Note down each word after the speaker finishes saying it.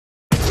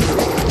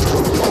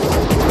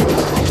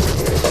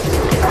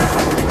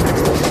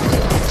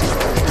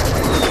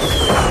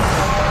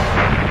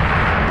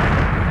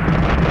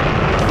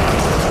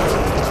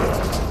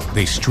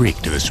streak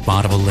to the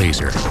spot of a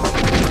laser, the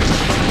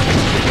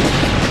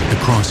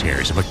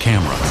crosshairs of a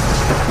camera,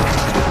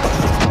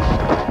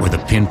 or the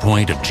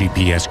pinpoint of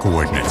GPS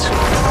coordinates.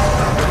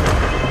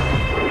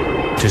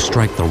 To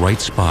strike the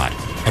right spot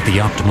at the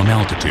optimum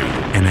altitude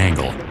and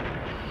angle.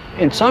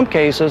 In some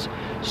cases,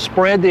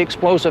 spread the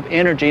explosive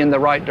energy in the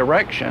right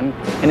direction,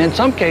 and in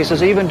some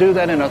cases even do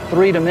that in a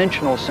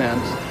three-dimensional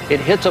sense. It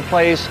hits a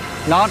place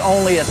not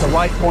only at the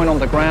right point on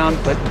the ground,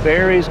 but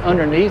buries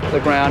underneath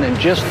the ground in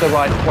just the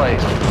right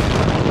place.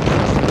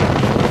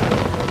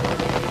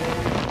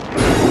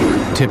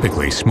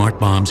 Typically, smart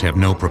bombs have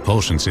no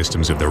propulsion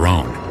systems of their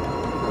own,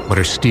 but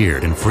are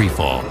steered in free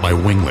fall by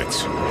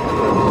winglets.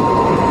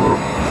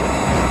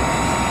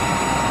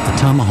 The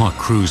Tomahawk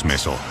cruise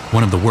missile,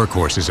 one of the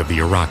workhorses of the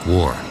Iraq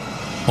War,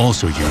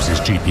 also uses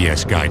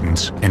GPS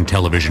guidance and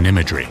television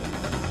imagery.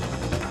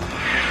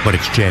 But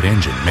its jet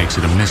engine makes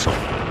it a missile,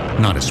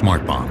 not a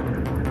smart bomb.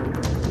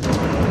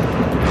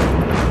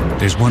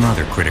 There's one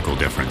other critical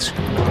difference.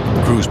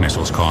 Cruise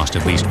missiles cost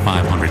at least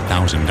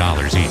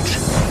 $500,000 each.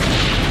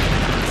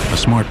 A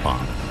smart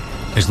bomb,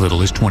 as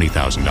little as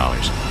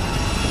 $20,000.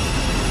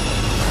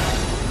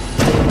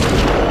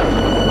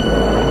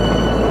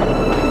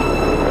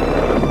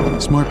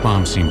 Smart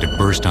bombs seemed to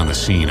burst on the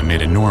scene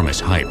amid enormous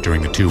hype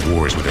during the two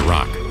wars with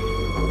Iraq.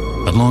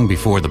 But long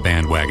before the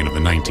bandwagon of the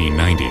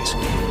 1990s,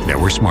 there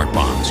were smart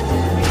bombs.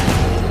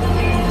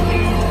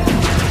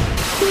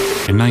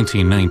 In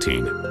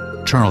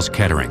 1919, Charles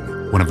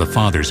Kettering, one of the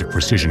fathers of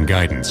precision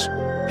guidance,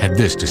 had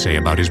this to say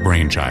about his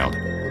brainchild.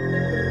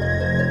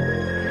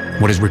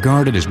 What is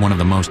regarded as one of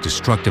the most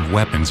destructive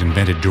weapons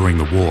invented during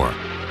the war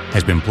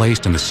has been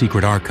placed in the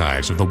secret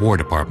archives of the War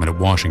Department at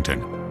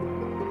Washington.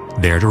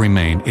 There to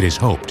remain, it is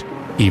hoped,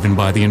 even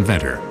by the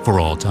inventor, for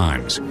all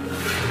times.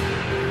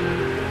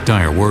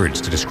 Dire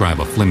words to describe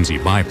a flimsy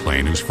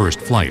biplane whose first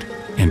flight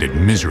ended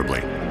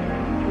miserably.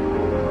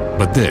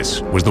 But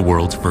this was the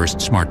world's first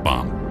smart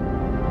bomb.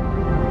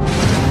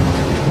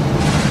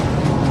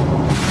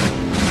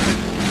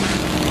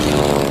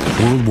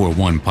 World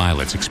War I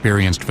pilots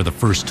experienced for the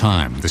first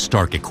time the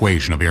stark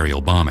equation of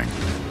aerial bombing.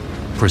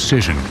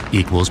 Precision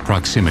equals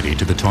proximity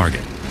to the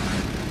target.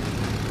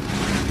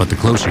 But the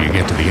closer you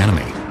get to the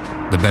enemy,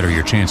 the better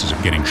your chances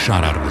of getting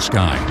shot out of the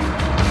sky.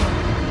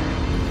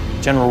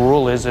 General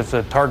rule is if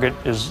the target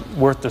is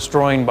worth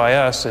destroying by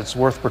us, it's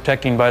worth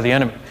protecting by the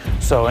enemy.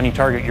 So any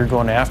target you're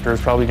going after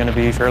is probably going to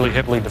be fairly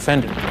heavily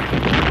defended.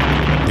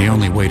 The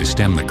only way to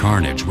stem the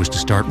carnage was to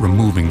start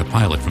removing the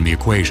pilot from the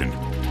equation,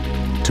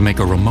 to make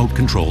a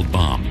remote-controlled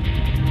bomb.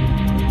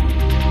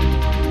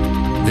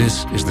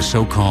 This is the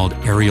so-called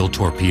aerial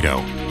torpedo,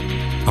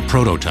 a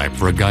prototype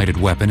for a guided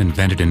weapon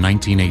invented in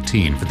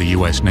 1918 for the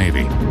U.S.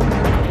 Navy.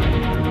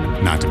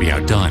 Not to be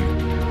outdone,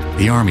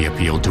 the Army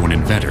appealed to an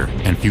inventor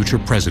and future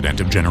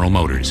president of General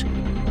Motors.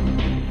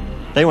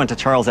 They went to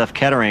Charles F.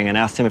 Kettering and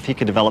asked him if he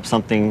could develop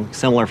something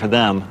similar for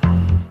them.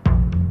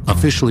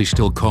 Officially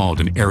still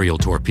called an aerial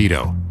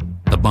torpedo,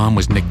 the bomb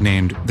was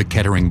nicknamed the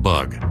Kettering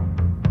Bug.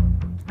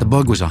 The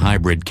Bug was a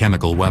hybrid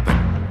chemical weapon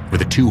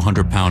with a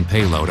 200-pound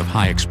payload of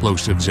high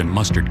explosives and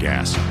mustard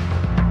gas.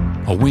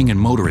 A wing and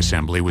motor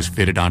assembly was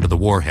fitted onto the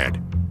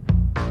warhead.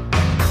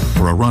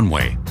 For a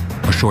runway,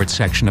 a short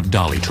section of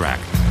dolly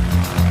track.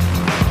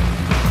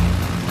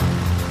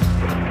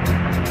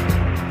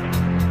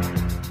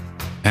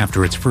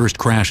 After its first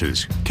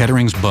crashes,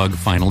 Kettering's Bug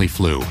finally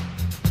flew.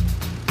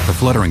 The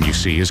fluttering you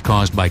see is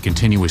caused by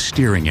continuous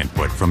steering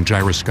input from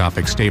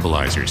gyroscopic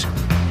stabilizers.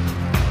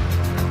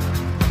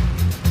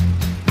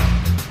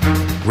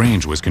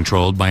 Range was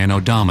controlled by an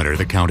odometer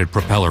that counted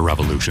propeller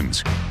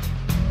revolutions.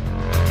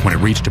 When it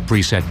reached a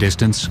preset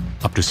distance,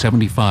 up to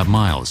 75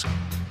 miles,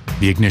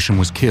 the ignition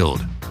was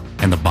killed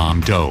and the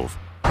bomb dove.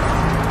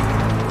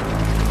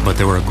 But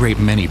there were a great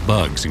many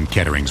bugs in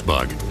Kettering's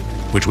Bug,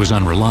 which was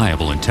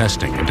unreliable in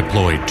testing and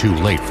deployed too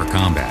late for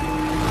combat.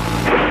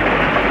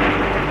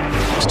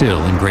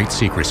 Still, in great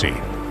secrecy,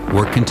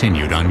 work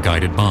continued on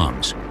guided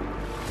bombs.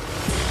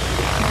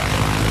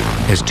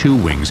 As two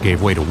wings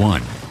gave way to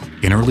one,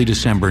 in early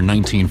December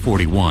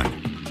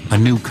 1941, a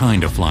new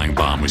kind of flying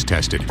bomb was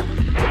tested.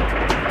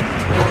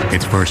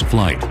 Its first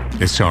flight,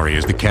 as sorry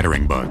as the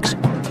Kettering Bugs.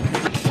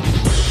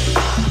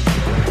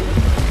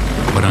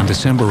 But on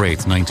December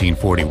 8,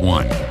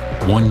 1941,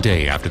 one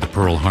day after the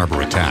Pearl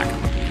Harbor attack,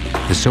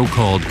 the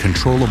so-called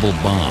controllable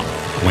bomb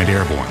went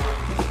airborne.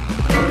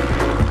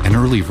 An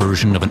early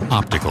version of an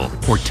optical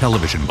or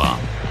television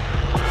bomb.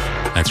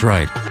 That's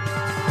right.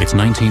 It's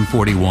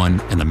 1941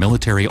 and the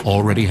military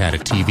already had a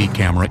TV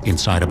camera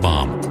inside a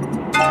bomb.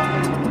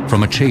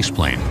 From a chase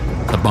plane,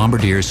 the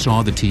bombardiers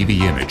saw the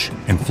TV image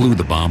and flew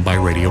the bomb by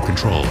radio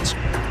controls,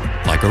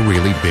 like a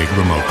really big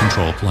remote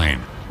control plane.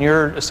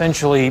 You're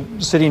essentially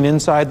sitting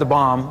inside the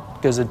bomb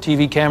because the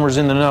TV camera's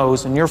in the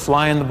nose and you're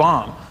flying the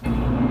bomb.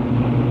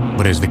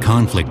 But as the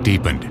conflict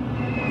deepened,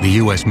 the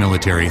U.S.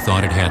 military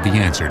thought it had the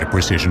answer to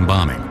precision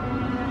bombing,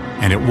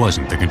 and it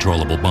wasn't the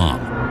controllable bomb.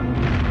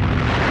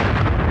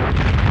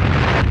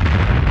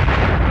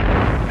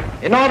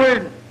 In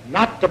order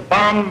not to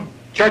bomb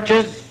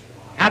churches,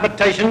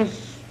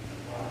 habitations,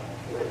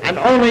 and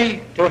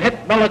only to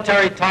hit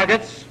military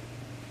targets.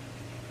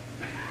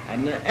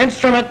 An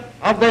instrument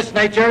of this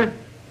nature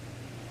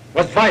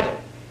was vital.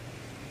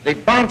 The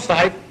bomb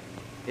sight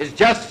is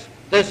just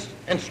this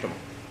instrument.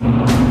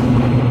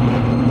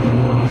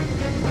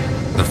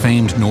 The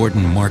famed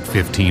Norden Mark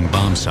 15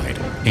 bomb sight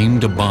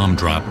aimed a bomb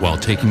drop while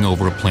taking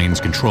over a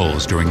plane's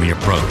controls during the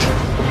approach.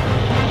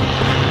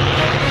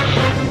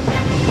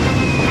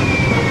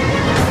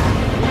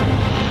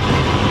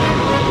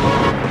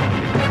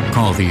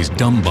 Call these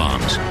dumb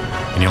bombs,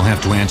 and you'll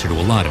have to answer to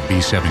a lot of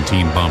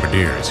B-17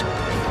 bombardiers.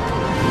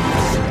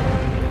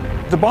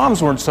 The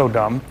bombs weren't so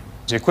dumb.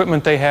 The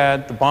equipment they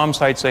had, the bomb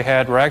sights they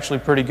had were actually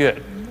pretty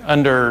good.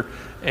 Under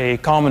a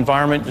calm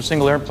environment, a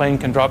single airplane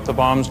can drop the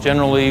bombs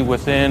generally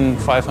within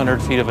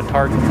 500 feet of a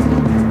target.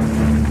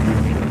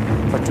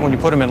 But when you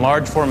put them in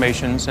large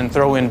formations and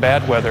throw in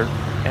bad weather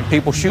and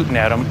people shooting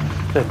at them,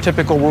 the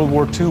typical World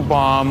War II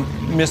bomb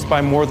missed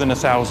by more than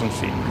 1,000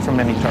 feet from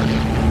any target.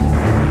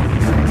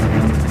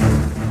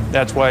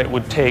 That's why it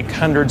would take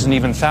hundreds and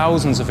even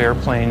thousands of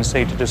airplanes,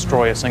 say, to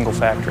destroy a single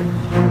factory.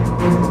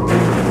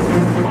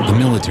 The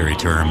military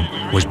term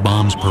was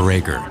bombs per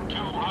acre,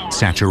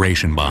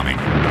 saturation bombing.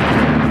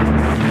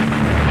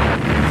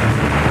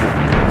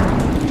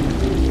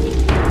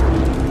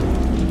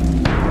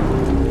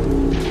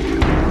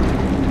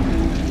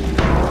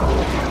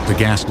 The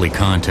ghastly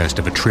contest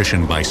of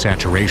attrition by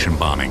saturation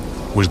bombing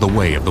was the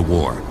way of the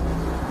war.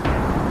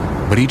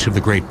 But each of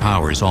the great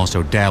powers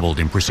also dabbled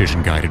in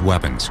precision-guided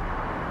weapons.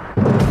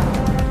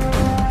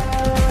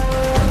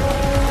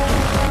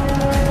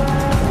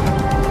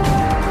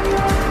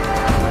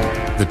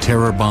 The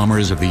terror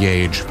bombers of the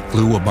age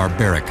flew a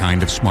barbaric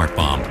kind of smart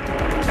bomb.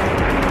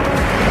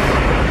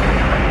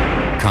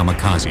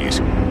 Kamikazes.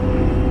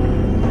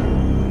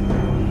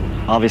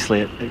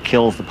 Obviously, it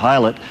kills the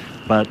pilot,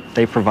 but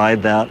they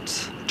provide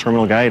that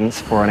terminal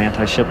guidance for an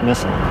anti-ship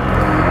missile.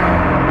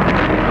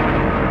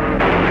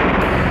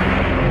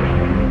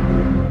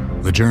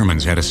 The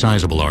Germans had a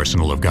sizable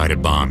arsenal of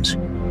guided bombs.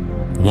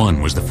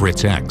 One was the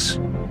Fritz X,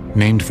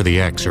 named for the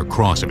X or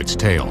cross of its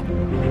tail,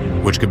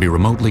 which could be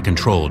remotely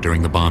controlled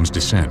during the bomb's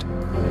descent.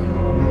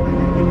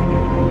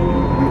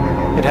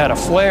 It had a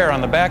flare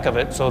on the back of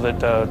it so that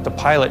the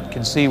pilot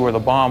could see where the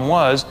bomb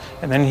was,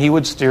 and then he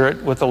would steer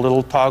it with a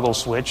little toggle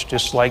switch,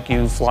 just like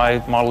you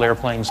fly model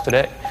airplanes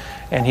today.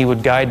 And he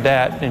would guide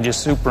that and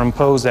just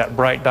superimpose that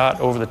bright dot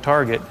over the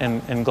target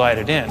and glide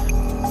it in.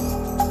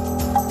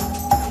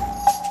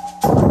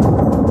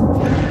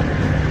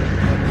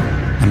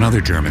 Another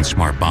German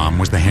smart bomb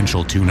was the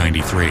Henschel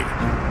 293,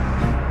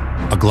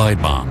 a glide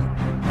bomb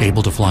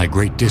able to fly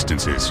great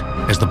distances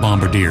as the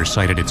bombardier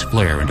sighted its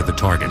flare into the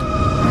target.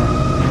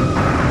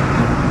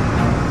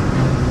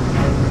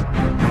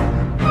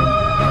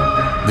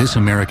 This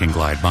American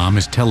glide bomb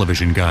is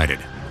television guided,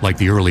 like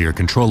the earlier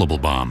controllable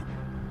bomb.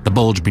 The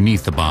bulge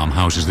beneath the bomb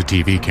houses the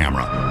TV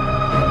camera.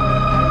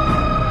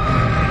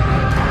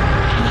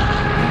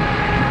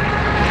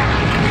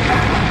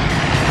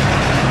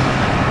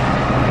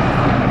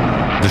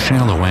 The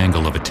shallow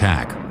angle of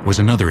attack was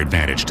another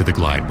advantage to the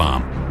glide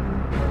bomb.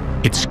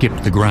 It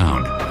skipped the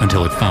ground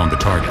until it found the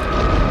target.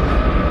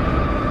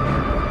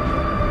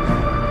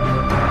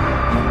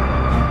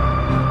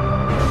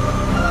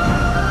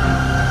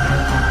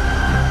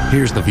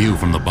 Here's the view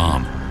from the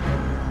bomb,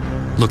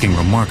 looking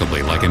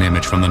remarkably like an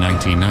image from the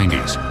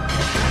 1990s.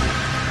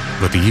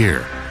 But the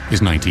year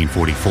is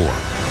 1944.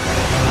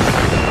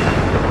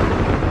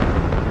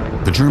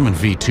 The German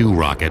V-2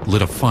 rocket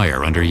lit a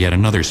fire under yet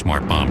another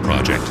smart bomb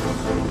project,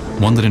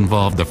 one that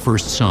involved the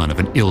first son of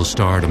an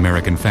ill-starred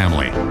American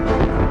family.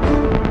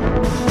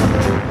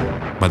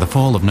 By the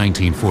fall of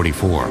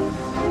 1944,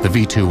 the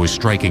V-2 was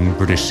striking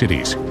British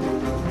cities.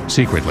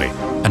 Secretly,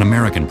 an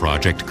American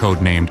project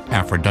codenamed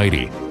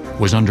Aphrodite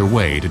was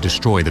underway to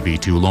destroy the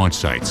V-2 launch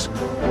sites.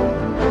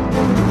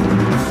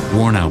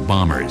 Worn-out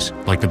bombers,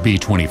 like the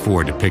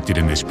B-24 depicted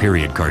in this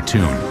period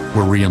cartoon,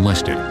 were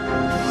re-enlisted.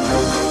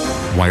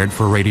 Wired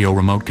for radio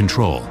remote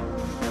control.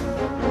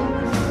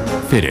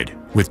 Fitted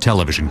with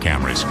television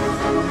cameras.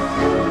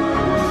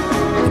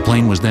 The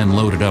plane was then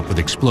loaded up with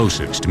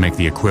explosives to make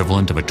the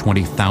equivalent of a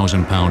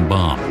 20,000-pound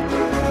bomb.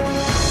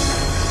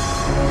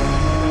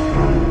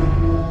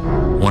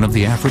 One of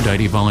the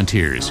Aphrodite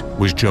volunteers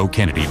was Joe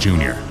Kennedy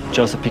Jr.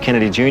 Joseph P.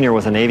 Kennedy Jr.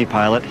 was a Navy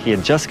pilot. He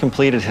had just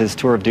completed his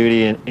tour of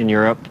duty in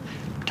Europe.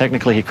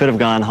 Technically, he could have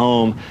gone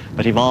home,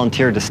 but he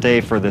volunteered to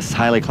stay for this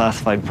highly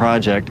classified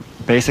project.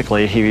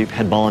 Basically, he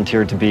had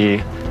volunteered to be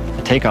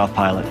a takeoff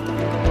pilot.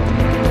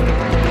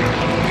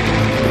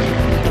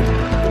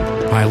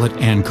 Pilot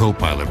and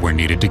co-pilot were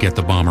needed to get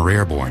the bomber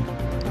airborne,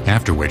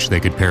 after which they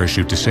could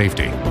parachute to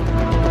safety.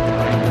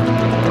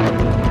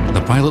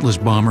 The pilotless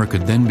bomber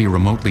could then be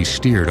remotely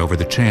steered over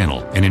the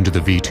channel and into the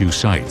V-2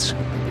 sites.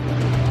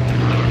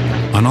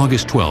 On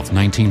August 12,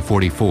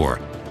 1944,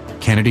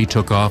 Kennedy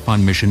took off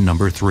on mission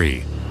number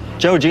 3.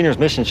 Joe Jr.'s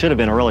mission should have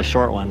been a really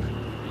short one.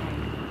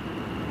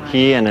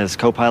 He and his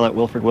co-pilot,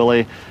 Wilfred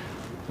Willey,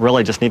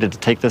 really just needed to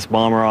take this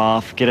bomber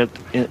off, get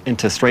it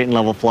into straight and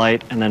level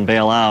flight, and then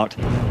bail out.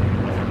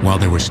 While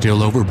they were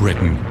still over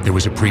Britain, there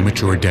was a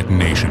premature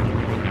detonation.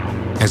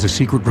 As a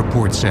secret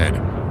report said,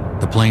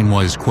 the plane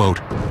was, quote,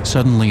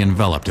 suddenly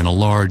enveloped in a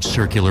large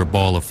circular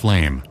ball of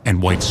flame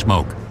and white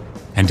smoke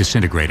and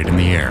disintegrated in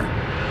the air.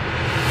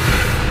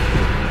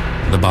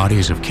 The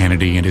bodies of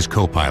Kennedy and his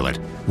co-pilot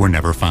were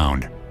never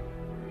found.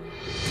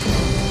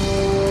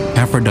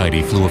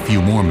 Aphrodite flew a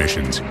few more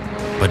missions,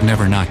 but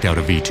never knocked out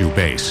a V-2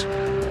 base.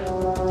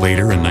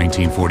 Later, in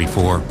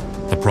 1944,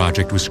 the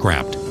project was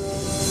scrapped.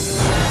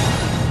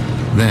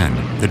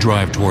 Then, the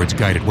drive towards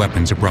guided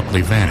weapons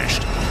abruptly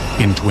vanished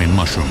in twin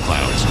mushroom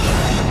clouds.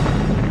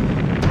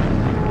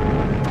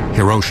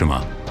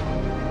 Hiroshima.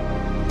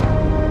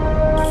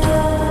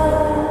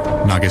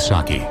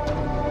 Nagasaki.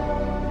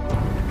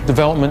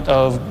 Development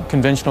of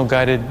conventional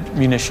guided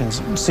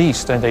munitions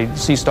ceased, and they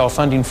ceased all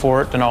funding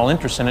for it and all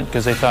interest in it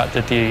because they thought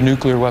that the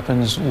nuclear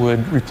weapons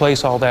would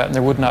replace all that and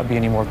there would not be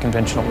any more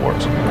conventional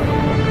wars.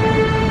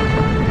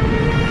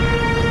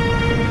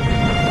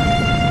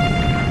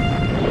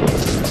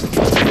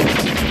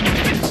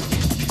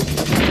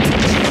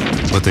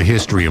 But the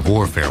history of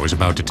warfare was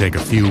about to take a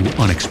few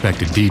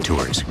unexpected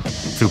detours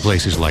through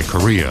places like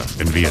Korea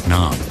and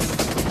Vietnam,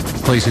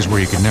 places where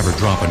you could never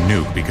drop a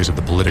nuke because of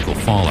the political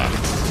fallout,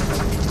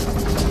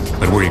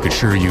 but where you could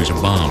sure use a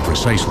bomb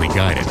precisely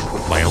guided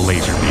by a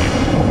laser beam.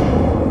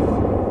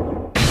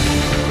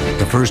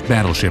 The first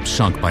battleship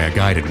sunk by a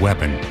guided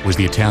weapon was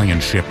the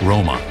Italian ship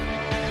Roma.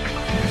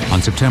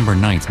 On September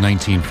 9,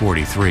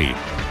 1943,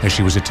 as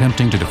she was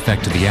attempting to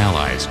defect to the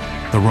Allies,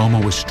 the Roma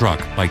was struck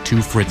by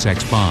 2 Fritz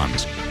X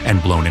bombs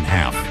and blown in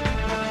half.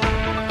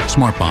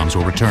 Smart bombs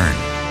will return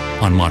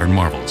on Modern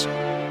Marvels.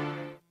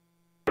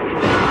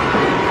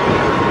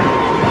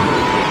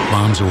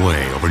 Bombs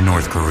away over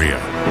North Korea.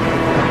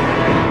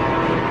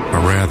 Or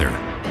rather,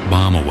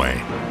 bomb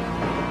away.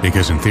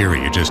 Because in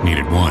theory you just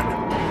needed one.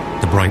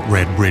 The bright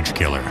red bridge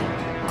killer,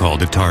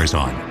 called a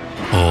Tarzan,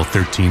 all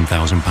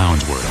 13,000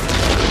 pounds worth.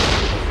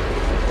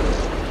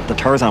 The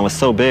Tarzan was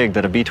so big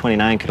that a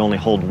B-29 could only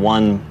hold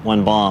one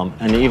bomb,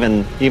 and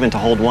even to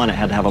hold one, it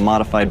had to have a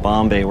modified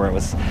bomb bay where it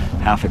was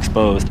half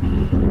exposed.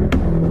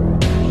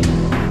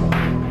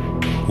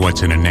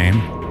 What's in a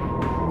name?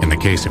 In the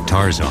case of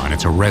Tarzan,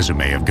 it's a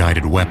resume of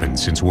guided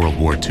weapons since World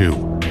War II.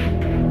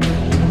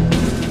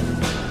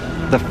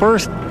 The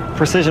first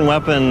precision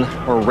weapon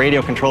or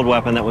radio-controlled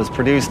weapon that was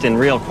produced in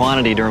real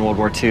quantity during World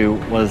War II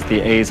was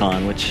the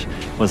Azon, which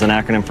was an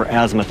acronym for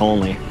azimuth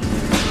only.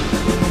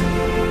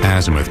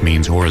 Azimuth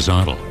means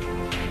horizontal.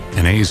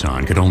 An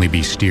Azon could only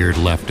be steered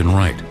left and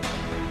right.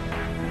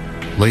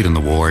 Late in the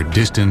war,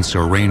 distance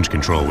or range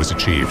control was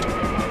achieved.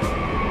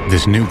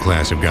 This new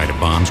class of guided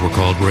bombs were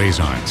called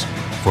Razons,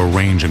 for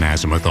range and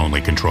azimuth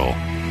only control.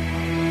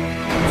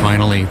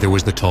 Finally, there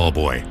was the Tall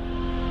Boy,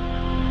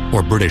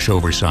 or British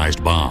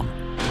oversized bomb,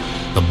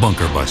 the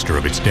bunker buster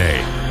of its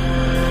day.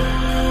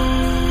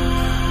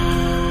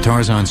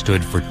 Tarzan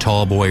stood for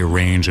Tall Boy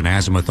Range and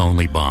Azimuth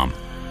Only Bomb.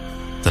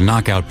 The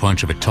knockout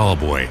punch of a Tall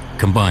Boy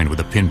combined with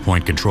the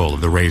pinpoint control of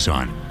the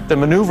Razon. The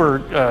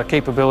maneuver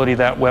capability of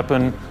that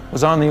weapon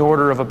was on the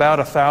order of about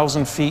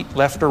 1,000 feet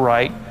left or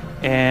right,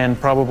 and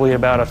probably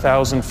about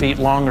 1,000 feet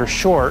long or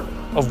short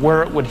of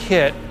where it would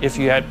hit if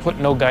you had put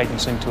no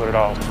guidance into it at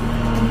all.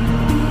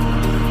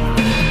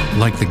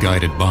 Like the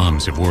guided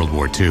bombs of World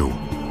War II,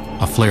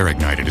 a flare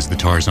ignited as the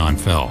Tarzan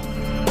fell.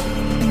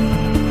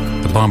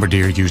 The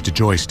bombardier used a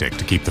joystick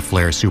to keep the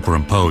flare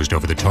superimposed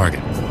over the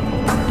target.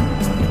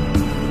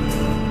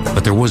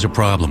 But there was a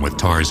problem with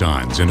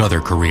Tarzans and other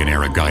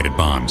Korean-era guided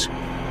bombs.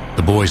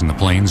 The boys in the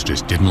planes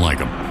just didn't like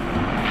them.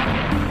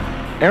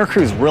 Air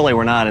crews really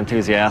were not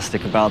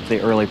enthusiastic about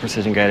the early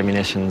precision-guided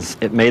munitions.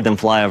 It made them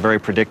fly a very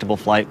predictable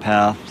flight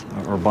path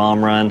or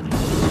bomb run.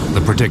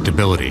 The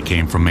predictability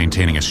came from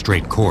maintaining a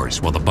straight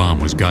course while the bomb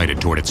was guided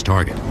toward its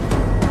target,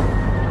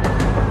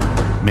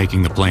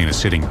 making the plane a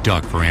sitting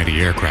duck for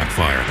anti-aircraft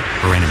fire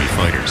or enemy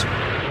fighters.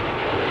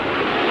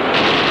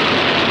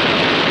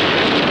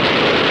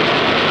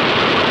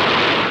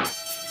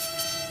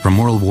 From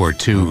World War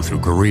II through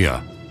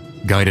Korea,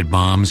 guided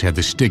bombs had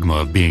the stigma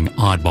of being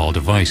oddball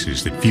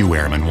devices that few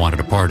airmen wanted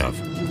a part of.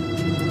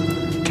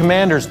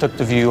 Commanders took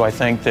the view, I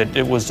think, that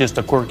it was just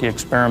a quirky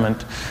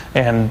experiment,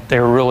 and they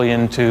were really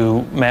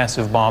into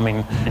massive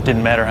bombing. It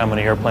didn't matter how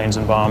many airplanes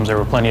and bombs, there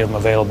were plenty of them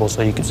available,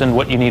 so you could send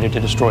what you needed to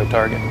destroy a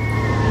target.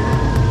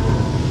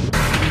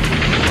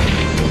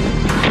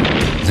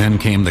 Then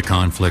came the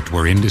conflict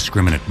where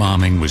indiscriminate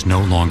bombing was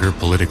no longer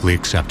politically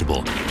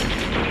acceptable: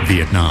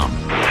 Vietnam.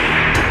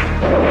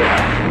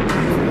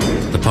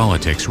 The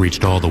politics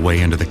reached all the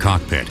way into the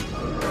cockpit.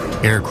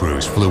 Air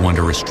crews flew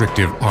under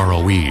restrictive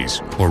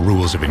ROEs, or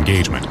rules of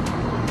engagement,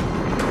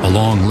 a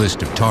long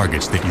list of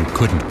targets that you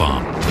couldn't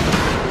bomb.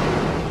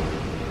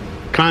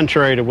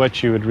 Contrary to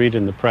what you would read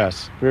in the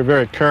press, we were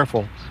very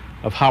careful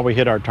of how we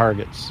hit our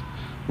targets.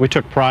 We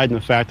took pride in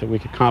the fact that we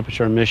could accomplish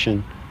our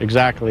mission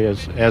exactly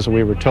as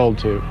we were told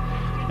to,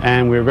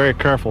 and we were very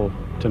careful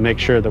to make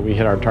sure that we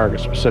hit our target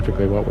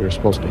specifically what we were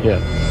supposed to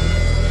hit.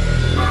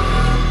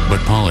 But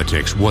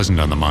politics wasn't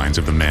on the minds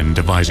of the men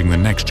devising the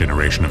next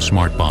generation of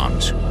smart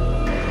bombs.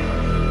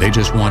 They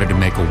just wanted to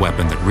make a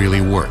weapon that really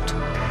worked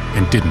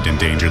and didn't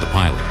endanger the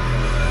pilot.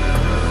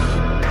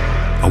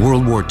 A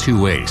World War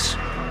II ace,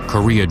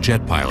 Korea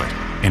jet pilot,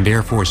 and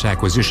Air Force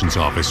acquisitions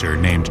officer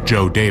named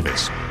Joe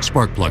Davis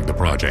spark-plugged the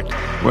project.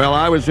 Well,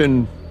 I was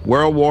in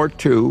World War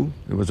II.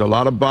 There was a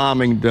lot of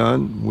bombing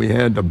done. We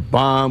had to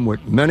bomb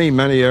with many,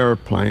 many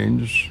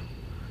airplanes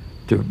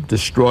to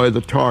destroy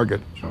the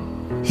target.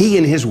 He,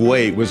 in his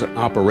way, was an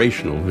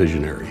operational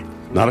visionary,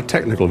 not a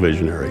technical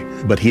visionary,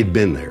 but he had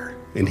been there,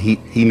 and he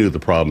knew the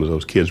problems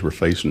those kids were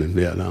facing in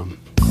Vietnam.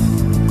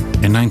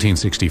 In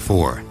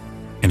 1964,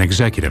 an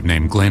executive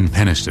named Glenn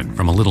Peniston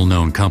from a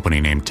little-known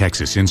company named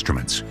Texas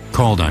Instruments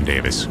called on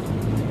Davis.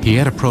 He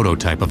had a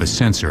prototype of a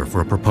sensor for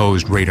a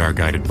proposed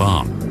radar-guided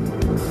bomb.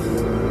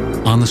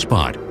 On the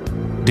spot,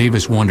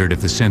 Davis wondered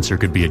if the sensor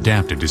could be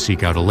adapted to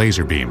seek out a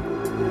laser beam.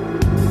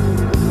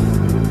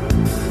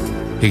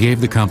 He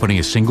gave the company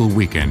a single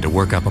weekend to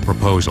work up a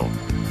proposal.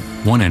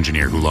 One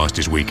engineer who lost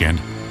his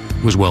weekend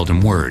was Weldon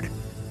Word.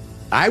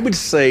 I would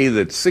say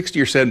that 60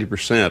 or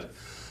 70%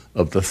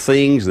 of the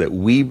things that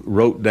we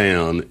wrote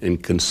down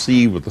and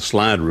conceived with the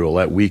slide rule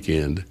that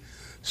weekend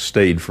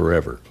stayed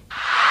forever.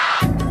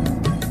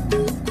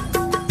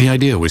 The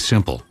idea was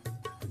simple.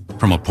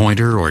 From a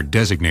pointer or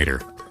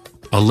designator,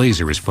 a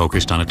laser is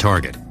focused on a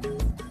target.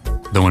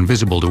 Though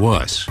invisible to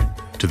us,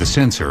 to the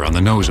sensor on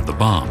the nose of the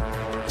bomb,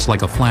 it's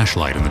like a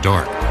flashlight in the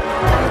dark.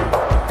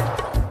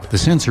 The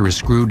sensor is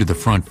screwed to the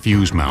front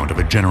fuse mount of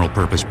a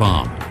general-purpose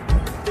bomb.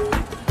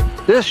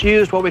 This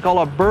used what we call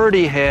a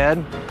birdie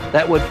head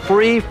that would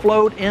free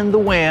float in the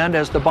wind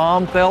as the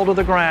bomb fell to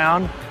the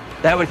ground.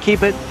 That would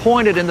keep it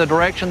pointed in the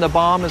direction the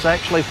bomb is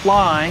actually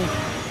flying.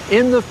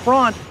 In the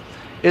front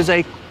is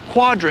a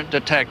quadrant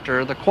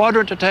detector. The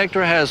quadrant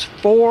detector has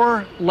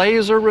 4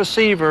 laser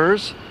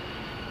receivers.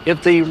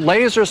 If the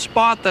laser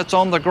spot that's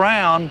on the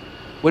ground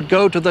would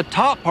go to the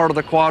top part of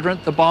the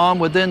quadrant, the bomb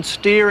would then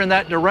steer in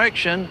that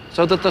direction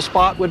so that the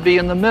spot would be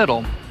in the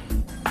middle.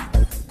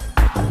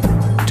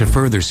 To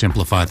further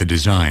simplify the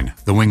design,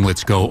 the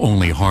winglets go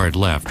only hard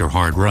left or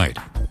hard right.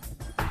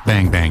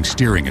 Bang-bang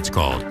steering, it's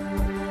called,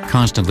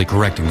 constantly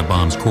correcting the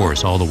bomb's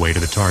course all the way to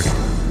the target.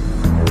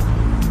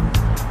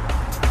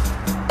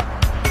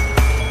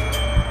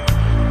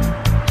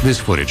 This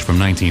footage from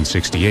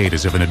 1968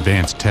 is of an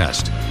advanced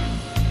test.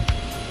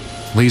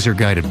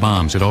 Laser-guided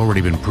bombs had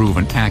already been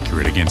proven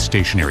accurate against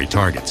stationary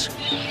targets.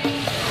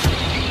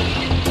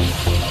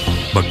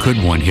 But could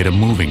one hit a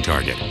moving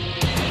target,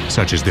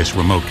 such as this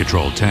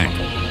remote-controlled tank?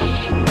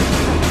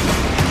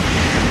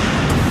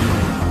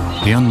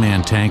 The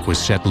unmanned tank was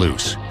set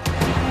loose.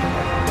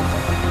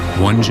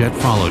 One jet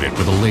followed it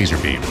with a laser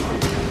beam,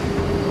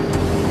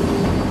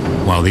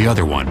 while the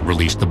other one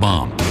released the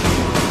bomb.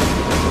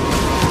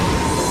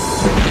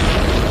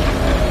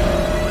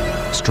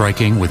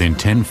 Striking within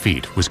 10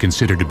 feet was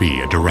considered to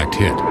be a direct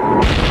hit.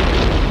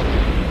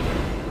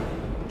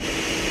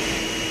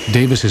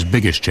 Davis's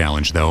biggest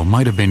challenge, though,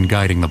 might have been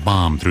guiding the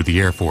bomb through the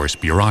Air Force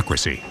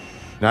bureaucracy.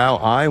 Now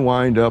I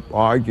wind up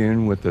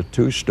arguing with the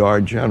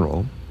 2-star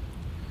general.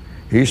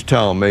 He's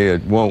telling me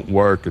it won't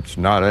work, it's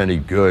not any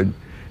good.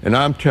 And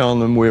I'm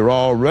telling him we're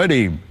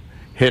already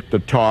hit the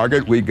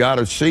target. We got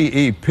a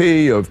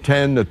CEP of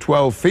 10 to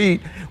 12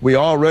 feet. We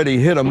already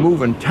hit a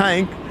moving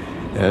tank.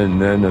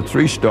 And then the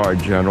 3-star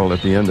general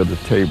at the end of the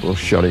table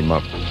shut him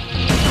up.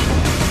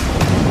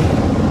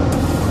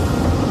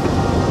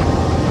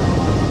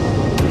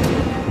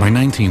 By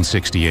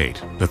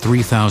 1968, the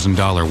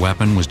 $3,000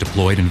 weapon was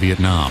deployed in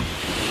Vietnam.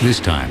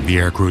 This time, the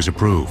air crews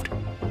approved.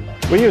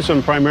 We used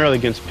them primarily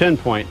against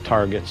pinpoint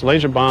targets.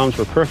 Laser bombs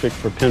were perfect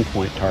for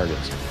pinpoint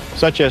targets,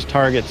 such as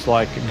targets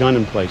like gun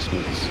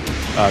emplacements,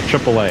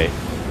 AAA.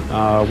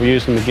 We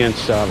used them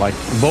against like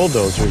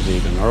bulldozers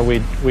even, or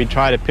we'd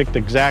try to pick the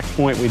exact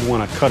point we'd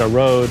want to cut a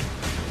road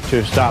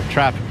to stop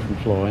traffic from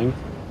flowing.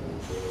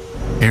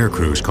 Air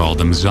crews called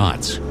them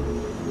Zots,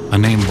 a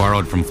name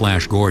borrowed from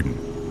Flash Gordon.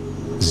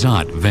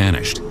 Zot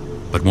vanished,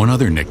 but one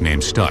other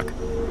nickname stuck.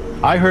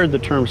 I heard the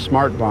term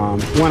smart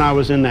bomb when I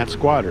was in that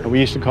squadron. We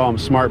used to call them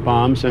smart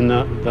bombs, and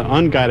the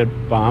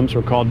unguided bombs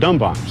were called dumb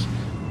bombs.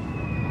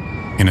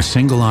 In a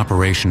single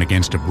operation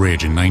against a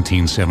bridge in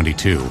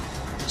 1972,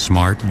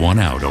 Smart won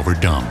out over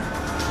dumb.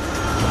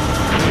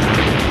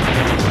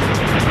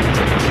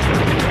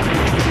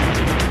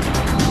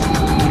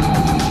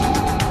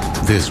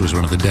 This was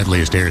one of the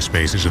deadliest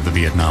airspaces of the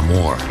Vietnam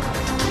War.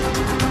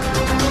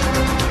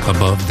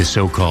 Above the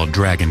so-called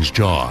Dragon's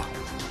Jaw,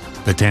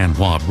 the Tan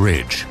Hoa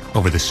Bridge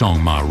over the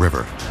Song Ma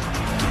River.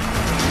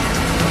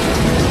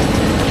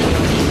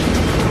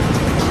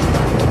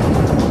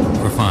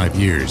 For 5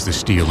 years, the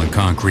steel and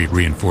concrete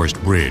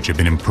reinforced bridge had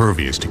been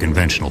impervious to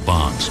conventional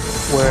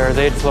bombs. Where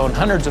they'd flown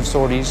hundreds of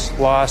sorties,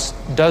 lost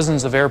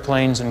dozens of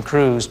airplanes and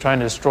crews trying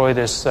to destroy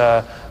this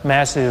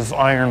massive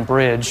iron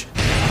bridge.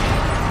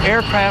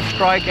 Aircraft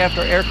strike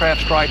after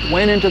aircraft strike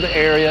went into the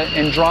area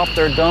and dropped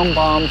their dumb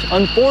bombs.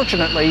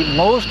 Unfortunately,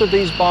 most of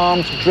these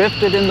bombs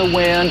drifted in the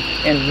wind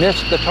and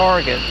missed the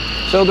target.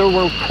 So there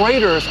were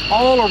craters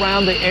all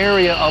around the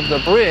area of the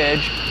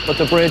bridge, but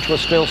the bridge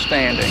was still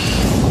standing.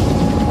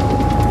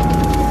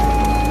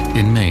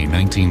 In May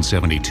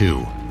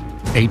 1972,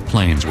 8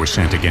 planes were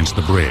sent against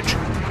the bridge.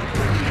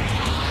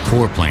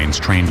 4 planes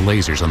trained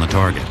lasers on the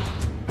target,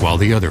 while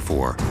the other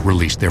 4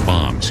 released their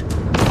bombs.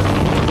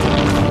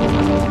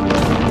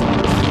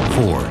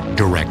 4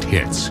 direct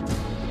hits,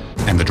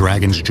 and the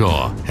Dragon's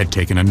jaw had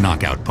taken a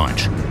knockout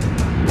punch.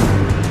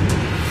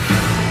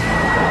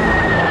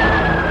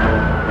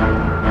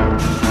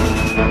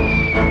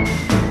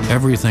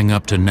 Everything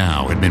up to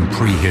now had been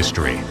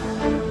prehistory.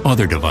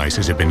 Other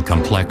devices had been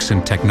complex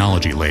and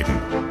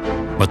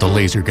technology-laden, but the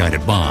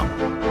laser-guided bomb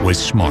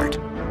was smart.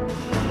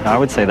 I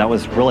would say that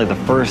was really the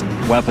first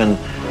weapon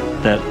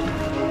that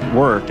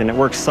worked, and it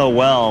worked so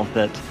well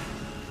that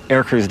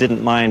air crews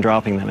didn't mind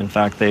dropping them. In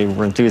fact, they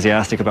were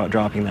enthusiastic about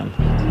dropping them.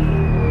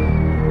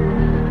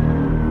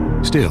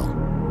 Still,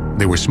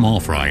 they were small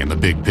fry in the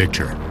big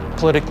picture.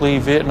 Politically,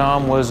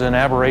 Vietnam was an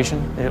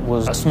aberration. It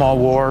was a small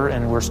war,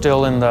 and we're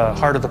still in the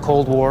heart of the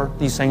Cold War.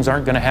 These things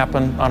aren't going to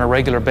happen on a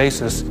regular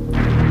basis.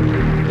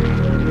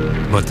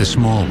 But the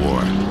small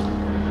war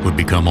would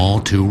become all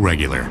too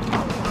regular,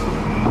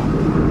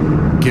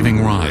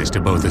 giving rise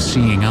to both a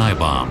seeing eye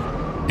bomb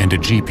and a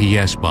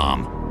GPS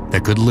bomb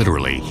that could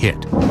literally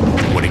hit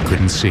what it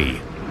couldn't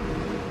see.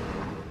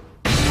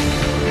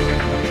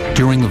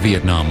 During the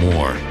Vietnam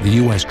War, the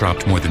U.S.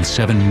 dropped more than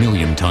 7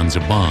 million tons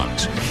of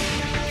bombs,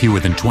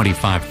 fewer than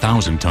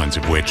 25,000 tons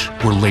of which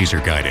were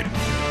laser-guided.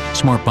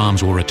 Smart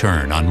bombs will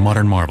return on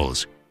Modern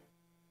Marvels.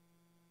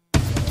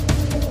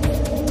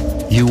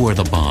 You are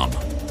the bomb,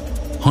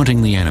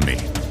 hunting the enemy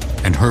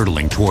and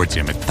hurtling towards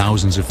him at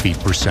thousands of feet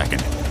per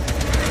second.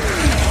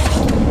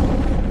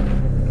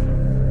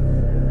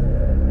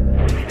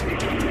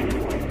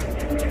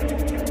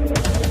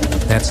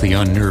 That's the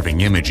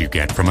unnerving image you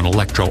get from an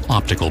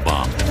electro-optical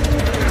bomb.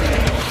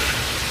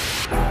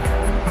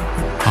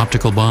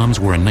 Optical bombs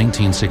were a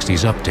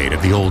 1960s update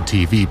of the old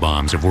TV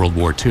bombs of World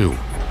War II.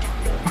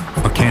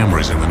 A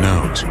camera's in the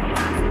nose,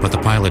 but the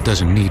pilot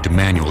doesn't need to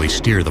manually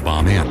steer the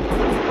bomb in.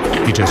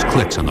 He just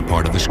clicks on the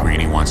part of the screen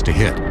he wants to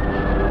hit.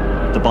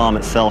 The bomb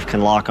itself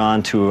can lock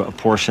on to a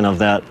portion of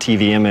that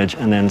TV image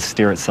and then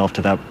steer itself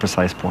to that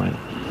precise point.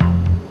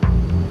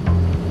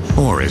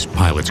 Or, as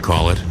pilots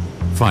call it,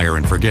 fire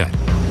and forget.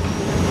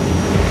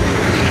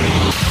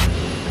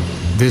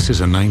 This is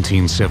a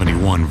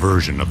 1971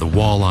 version of the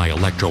Walleye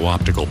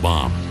electro-optical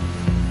bomb.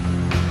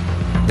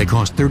 They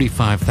cost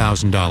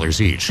 $35,000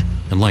 each,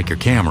 and like your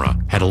camera,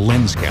 had a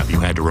lens cap you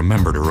had to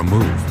remember to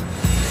remove.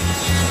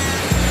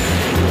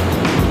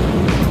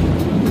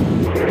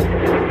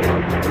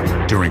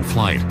 During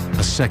flight,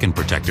 a second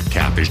protective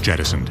cap is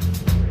jettisoned.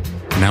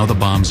 Now the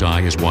bomb's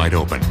eye is wide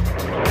open.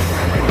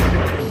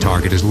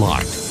 Target is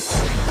locked.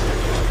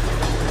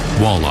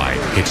 Walleye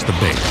hits the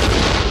bait.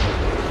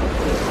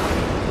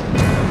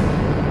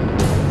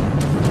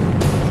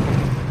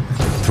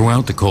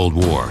 Throughout the Cold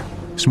War,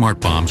 smart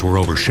bombs were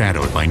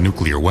overshadowed by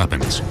nuclear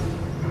weapons.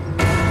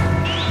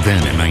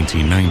 Then in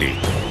 1990,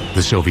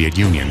 the Soviet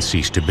Union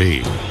ceased to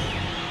be.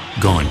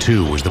 Gone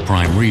too was the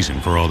prime reason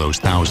for all those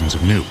thousands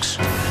of nukes.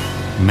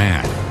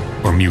 MAD,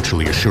 or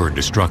mutually assured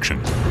destruction.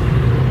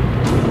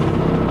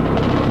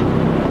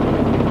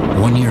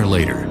 1 year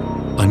later,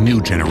 a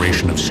new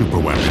generation of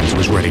superweapons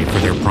was ready for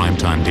their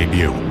primetime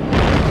debut.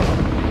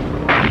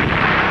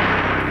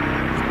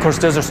 Of course,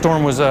 Desert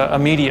Storm was a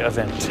media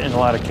event in a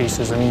lot of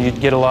cases. I mean,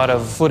 you'd get a lot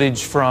of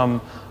footage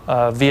from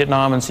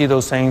Vietnam and see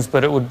those things,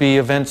 but it would be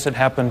events that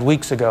happened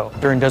weeks ago.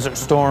 During Desert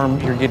Storm,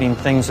 you're getting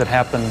things that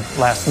happened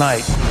last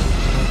night.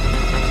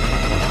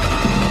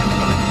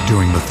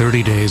 During the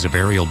 30 days of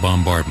aerial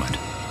bombardment,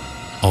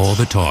 all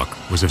the talk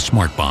was of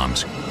smart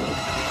bombs.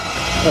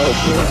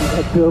 Oh,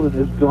 that building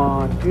is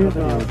gone, you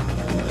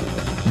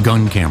know.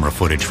 Gun camera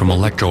footage from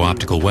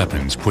electro-optical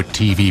weapons put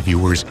TV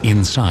viewers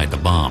inside the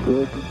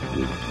bomb.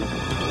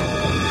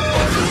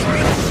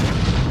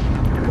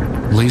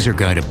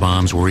 Laser-guided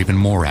bombs were even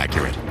more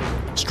accurate,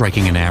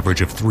 striking an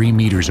average of 3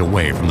 meters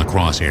away from the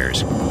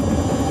crosshairs.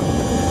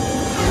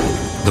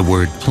 The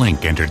word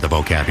plink entered the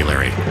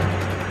vocabulary,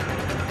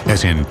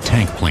 as in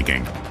tank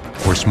plinking,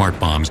 where smart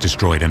bombs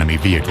destroyed enemy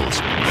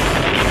vehicles.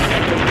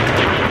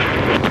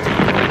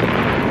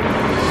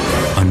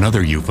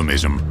 Another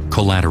euphemism,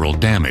 collateral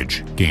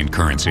damage, gained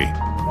currency.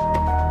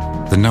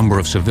 The number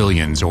of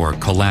civilians or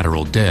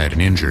collateral dead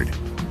and injured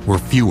were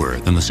fewer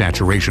than the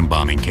saturation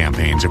bombing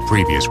campaigns of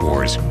previous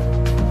wars.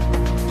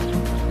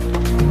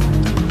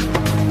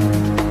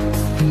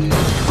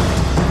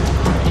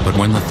 But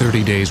when the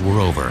 30 days were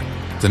over,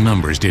 the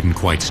numbers didn't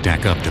quite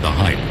stack up to the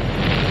hype.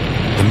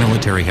 The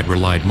military had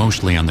relied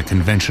mostly on the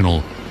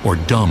conventional or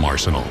dumb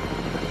arsenal.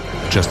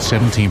 Just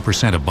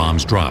 17% of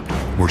bombs dropped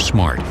were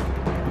smart.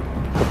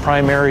 The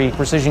primary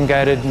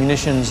precision-guided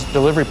munitions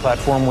delivery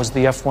platform was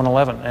the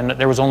F-111, and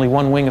there was only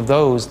one wing of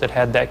those that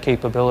had that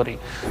capability.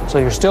 So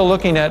you're still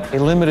looking at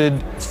a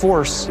limited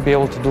force to be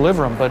able to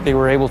deliver them, but they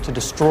were able to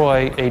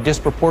destroy a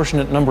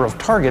disproportionate number of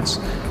targets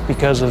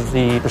because of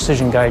the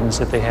precision guidance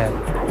that they had.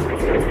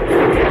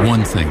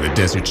 One thing the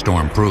Desert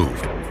Storm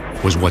proved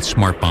was what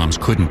smart bombs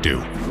couldn't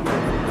do.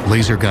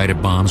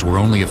 Laser-guided bombs were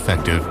only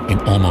effective in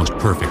almost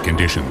perfect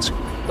conditions.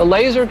 The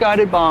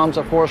laser-guided bombs,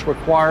 of course,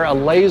 require a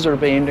laser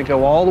beam to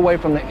go all the way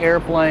from the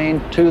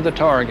airplane to the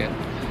target.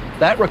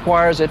 That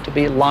requires it to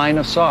be line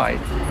of sight.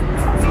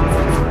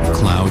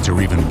 Clouds or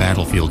even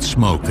battlefield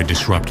smoke could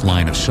disrupt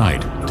line of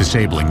sight,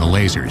 disabling the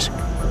lasers.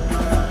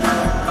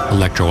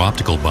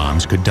 Electro-optical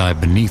bombs could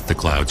dive beneath the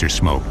clouds or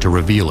smoke to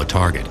reveal a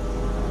target,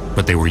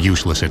 but they were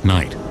useless at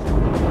night.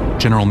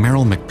 General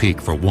Merrill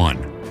McPeak, for one,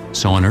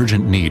 saw an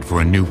urgent need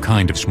for a new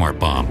kind of smart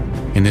bomb.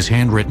 In this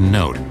handwritten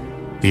note,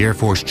 the Air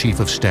Force Chief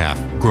of Staff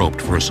groped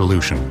for a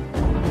solution.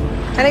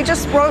 And he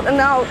just wrote a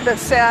note that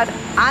said,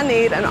 I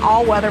need an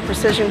all-weather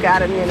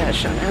precision-guided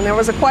munition. And there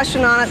was a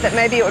question on it that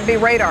maybe it would be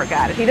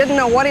radar-guided. He didn't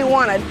know what he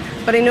wanted,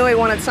 but he knew he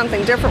wanted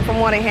something different from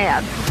what he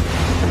had.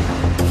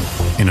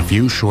 In a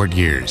few short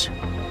years,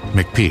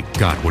 McPeak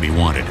got what he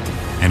wanted,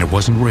 and it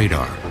wasn't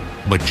radar,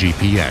 but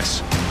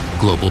GPS,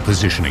 Global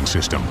Positioning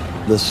System.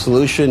 The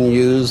solution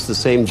used the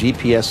same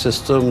GPS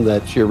system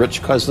that your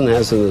rich cousin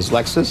has in his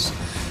Lexus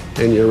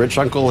and your rich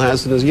uncle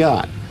has in his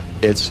yacht.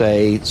 It's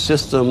a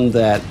system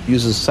that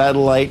uses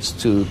satellites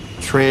to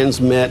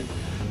transmit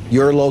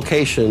your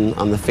location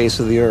on the face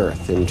of the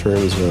Earth in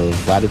terms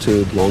of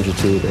latitude,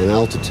 longitude, and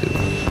altitude.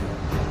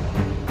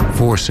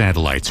 4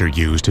 satellites are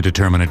used to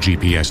determine a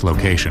GPS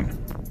location.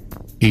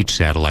 Each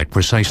satellite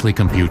precisely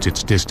computes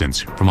its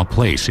distance from a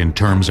place in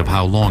terms of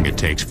how long it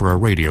takes for a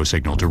radio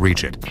signal to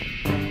reach it.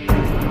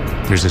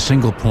 There's a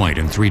single point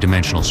in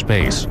 3-dimensional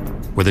space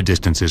where the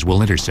distances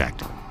will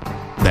intersect.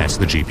 That's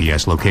the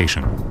GPS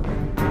location.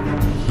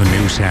 The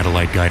new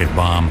satellite-guided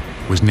bomb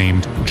was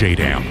named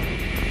JDAM.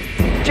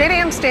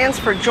 JDAM stands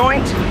for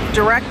Joint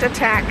Direct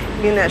Attack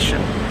Munition.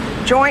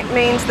 Joint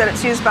means that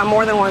it's used by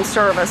more than one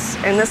service.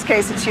 In this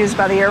case, it's used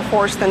by the Air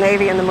Force, the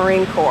Navy, and the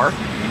Marine Corps.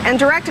 And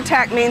direct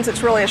attack means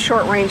it's really a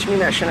short-range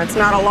munition. It's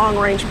not a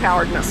long-range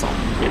powered missile.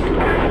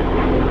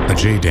 A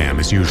JDAM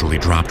is usually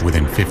dropped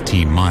within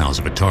 15 miles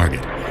of a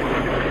target.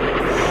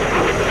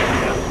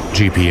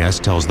 GPS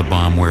tells the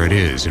bomb where it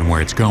is and where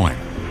it's going.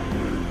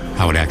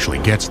 How it actually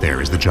gets there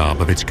is the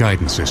job of its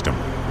guidance system,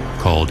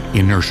 called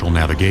inertial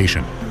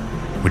navigation,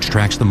 which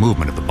tracks the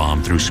movement of the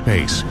bomb through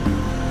space.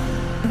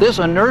 This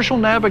inertial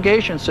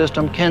navigation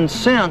system can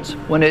sense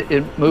when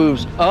it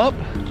moves up,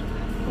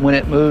 when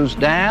it moves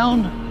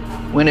down,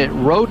 when it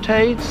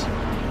rotates,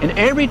 and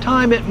every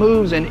time it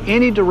moves in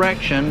any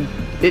direction,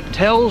 it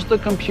tells the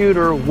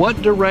computer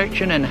what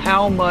direction and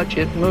how much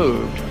it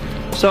moved.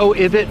 So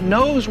if it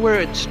knows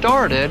where it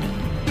started,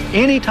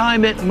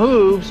 anytime it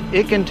moves,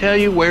 it can tell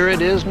you where it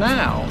is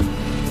now.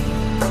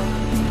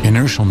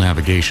 Inertial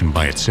navigation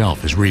by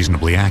itself is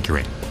reasonably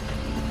accurate.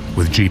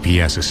 With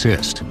GPS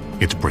assist,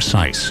 it's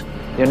precise.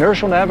 The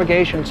inertial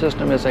navigation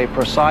system is a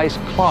precise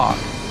clock.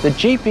 The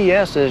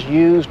GPS is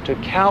used to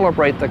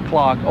calibrate the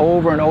clock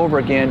over and over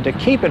again to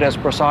keep it as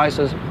precise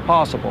as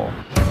possible.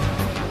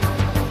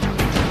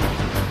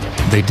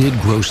 They did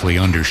grossly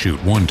undershoot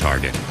one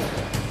target,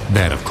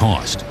 that of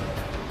cost.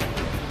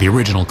 The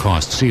original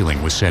cost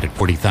ceiling was set at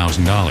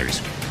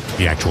 $40,000.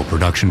 The actual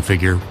production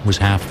figure was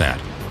half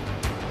that.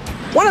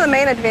 One of the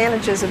main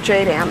advantages of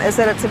JDAM is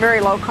that it's a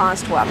very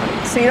low-cost weapon.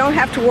 So you don't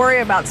have to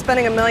worry about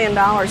spending $1 million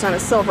on a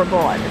silver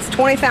bullet. It's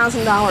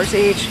 $20,000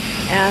 each,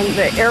 and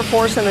the Air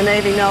Force and the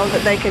Navy know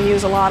that they can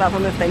use a lot of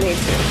them if they need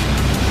to.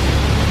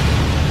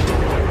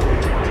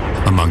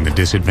 Among the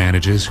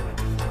disadvantages,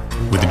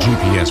 with a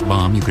GPS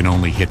bomb, you can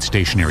only hit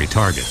stationary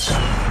targets,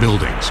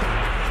 buildings,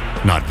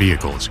 not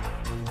vehicles.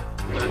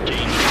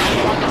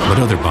 But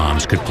other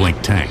bombs could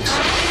blink tanks.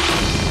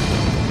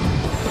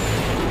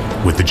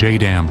 With the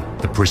JDAM,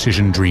 the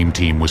Precision Dream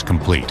Team was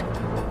complete.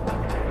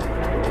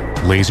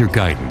 Laser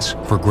guidance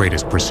for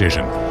greatest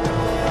precision.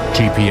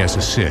 GPS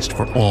assist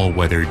for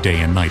all-weather day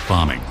and night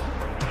bombing.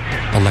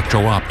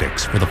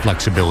 Electro-optics for the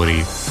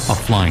flexibility of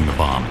flying the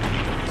bomb.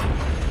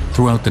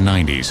 Throughout the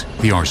 90s,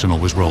 the arsenal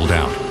was rolled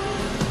out.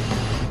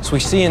 So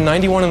we see in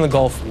 91 in the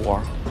Gulf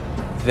War,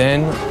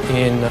 then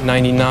in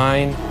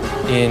 99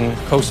 in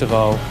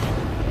Kosovo,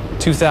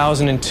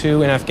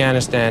 2002 in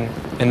Afghanistan,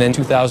 and then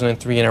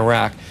 2003 in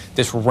Iraq,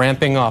 this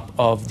ramping up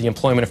of the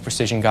employment of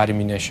precision-guided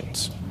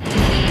munitions.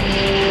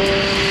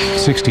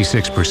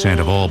 66%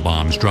 of all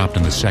bombs dropped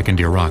in the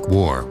Second Iraq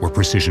War were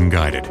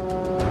precision-guided.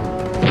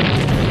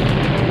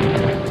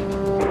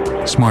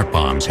 Smart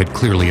bombs had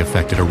clearly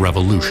effected a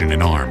revolution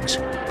in arms.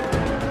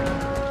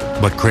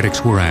 But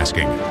critics were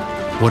asking,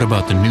 what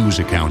about the news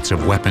accounts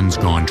of weapons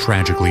gone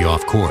tragically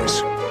off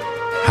course?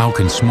 How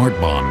can smart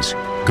bombs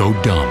go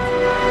dumb?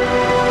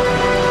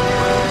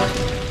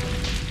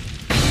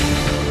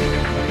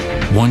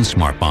 One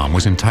smart bomb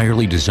was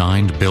entirely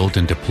designed, built,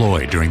 and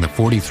deployed during the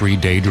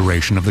 43-day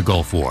duration of the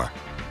Gulf War.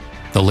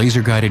 The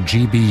laser-guided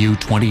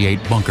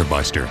GBU-28 bunker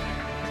buster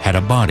had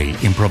a body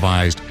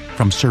improvised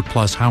from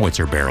surplus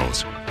howitzer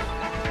barrels.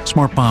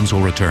 Smart bombs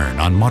will return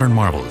on Modern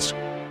Marvels.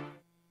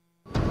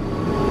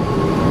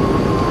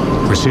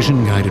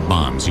 Precision-guided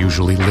bombs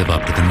usually live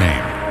up to the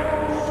name.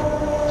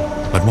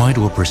 But why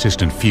do a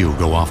persistent few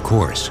go off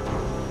course?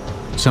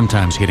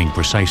 Sometimes hitting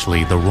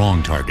precisely the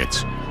wrong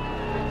targets.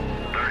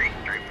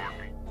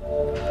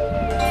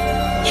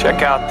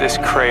 Check out this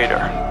crater.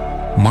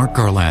 Mark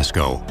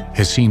Garlasco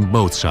has seen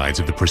both sides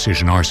of the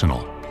precision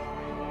arsenal.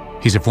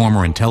 He's a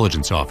former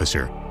intelligence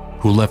officer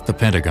who left the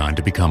Pentagon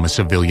to become a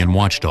civilian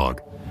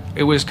watchdog.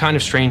 It was kind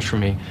of strange for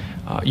me.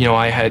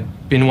 I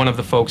had been one of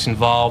the folks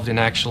involved in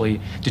actually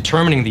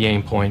determining the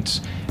aim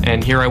points,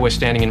 and here I was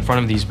standing in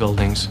front of these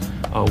buildings,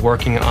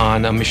 working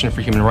on a mission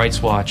for Human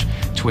Rights Watch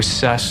to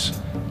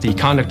assess the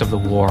conduct of the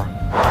war.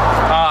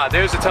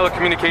 There's the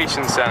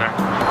telecommunications center.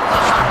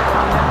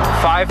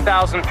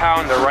 5,000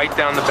 pounder right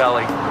down the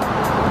belly.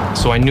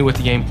 So I knew what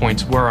the aim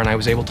points were, and I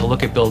was able to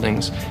look at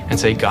buildings and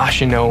say,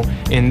 gosh,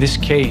 in this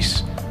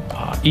case,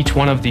 each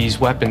one of these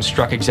weapons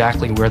struck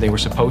exactly where they were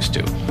supposed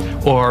to.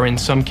 Or in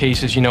some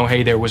cases,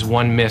 hey, there was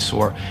one miss,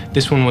 or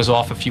this one was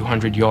off a few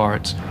hundred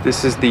yards.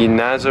 This is the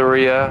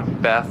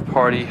Nazaria Bath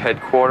Party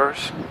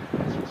headquarters.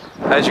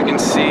 As you can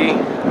see,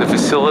 the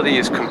facility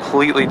is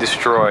completely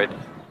destroyed.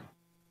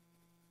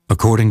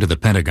 According to the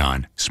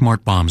Pentagon,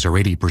 smart bombs are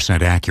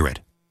 80% accurate.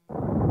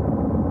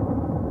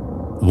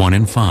 1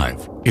 in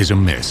 5 is a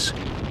miss.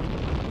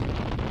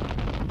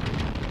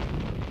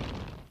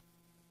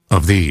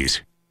 Of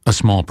these, a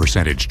small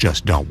percentage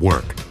just don't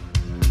work.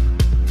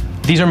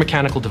 These are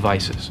mechanical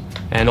devices,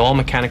 and all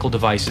mechanical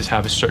devices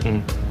have a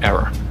certain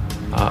error.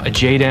 A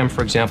JDAM,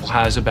 for example,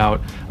 has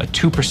about a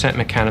 2%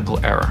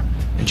 mechanical error.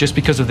 And just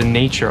because of the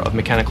nature of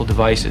mechanical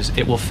devices,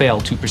 it will fail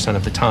 2%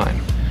 of the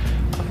time.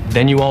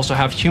 Then you also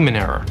have human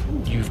error.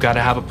 You've got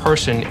to have a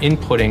person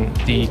inputting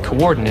the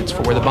coordinates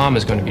for where the bomb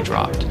is going to be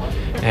dropped.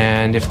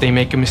 And if they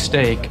make a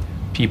mistake,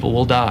 people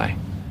will die.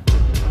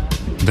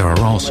 There are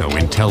also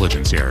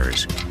intelligence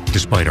errors,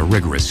 despite a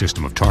rigorous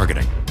system of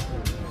targeting.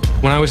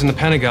 When I was in the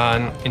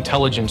Pentagon,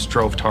 intelligence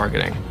drove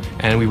targeting,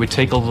 and we would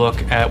take a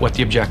look at what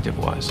the objective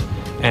was.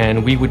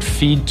 And we would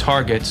feed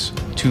targets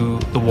to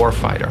the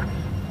warfighter.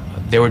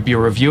 There would be a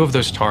review of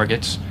those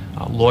targets.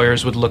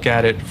 Lawyers would look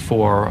at it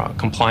for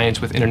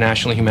compliance with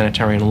international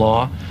humanitarian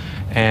law,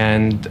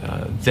 and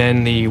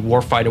then the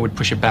warfighter would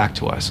push it back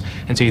to us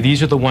and say,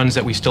 these are the ones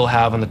that we still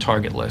have on the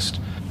target list.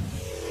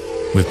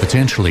 With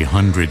potentially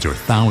hundreds or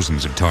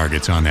thousands of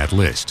targets on that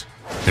list,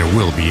 there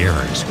will be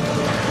errors.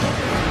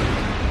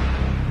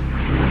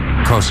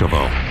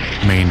 Kosovo,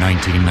 May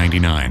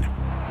 1999.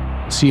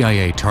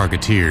 CIA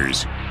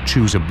targeteers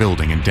choose a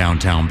building in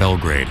downtown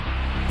Belgrade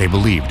they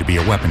believe to be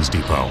a weapons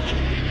depot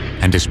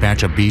and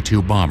dispatch a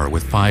B-2 bomber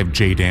with 5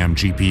 JDAM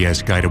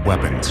GPS-guided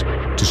weapons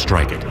to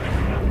strike it.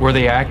 Were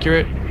they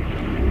accurate?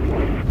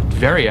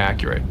 Very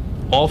accurate.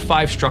 All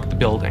 5 struck the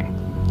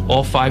building.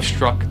 All 5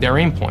 struck their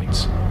aim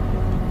points.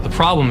 The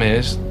problem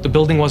is, the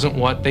building wasn't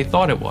what they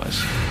thought it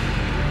was.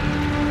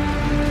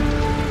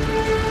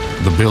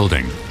 The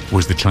building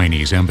was the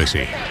Chinese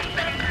embassy.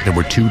 There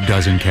were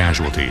 24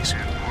 casualties,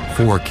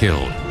 4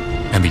 killed,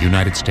 and the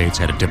United States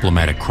had a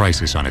diplomatic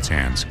crisis on its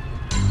hands.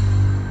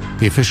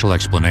 The official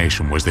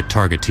explanation was that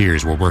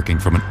targeteers were working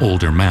from an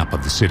older map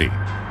of the city.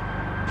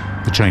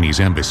 The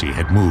Chinese embassy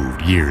had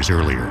moved years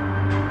earlier.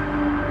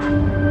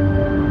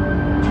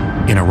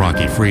 In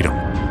Iraqi freedom,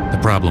 the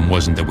problem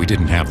wasn't that we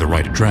didn't have the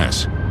right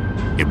address.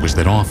 It was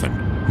that often,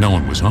 no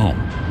one was home.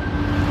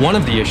 One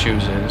of the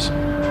issues is,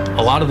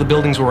 a lot of the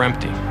buildings were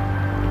empty.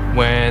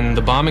 When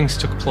the bombings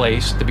took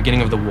place at the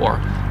beginning of the war,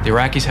 the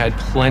Iraqis had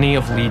plenty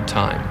of lead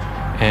time,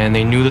 and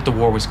they knew that the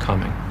war was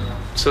coming.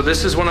 So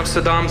this is one of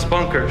Saddam's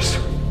bunkers.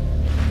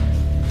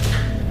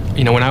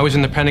 When I was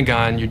in the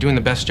Pentagon, you're doing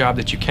the best job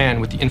that you can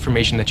with the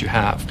information that you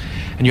have.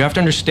 And you have to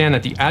understand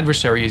that the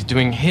adversary is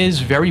doing his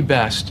very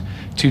best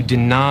to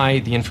deny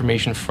the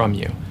information from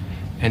you.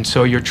 And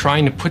so you're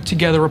trying to put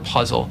together a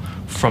puzzle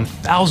from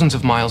thousands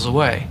of miles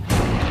away.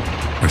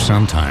 Or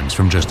sometimes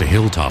from just a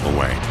hilltop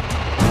away.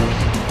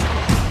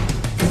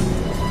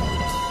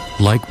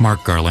 Like Mark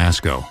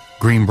Garlasco,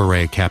 Green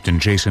Beret Captain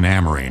Jason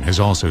Amarine has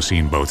also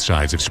seen both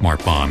sides of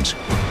smart bombs.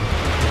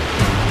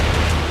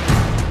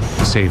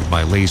 Saved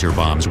by laser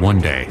bombs one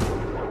day,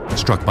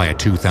 struck by a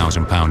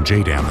 2,000-pound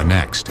JDAM the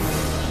next,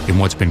 in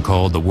what's been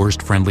called the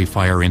worst friendly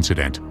fire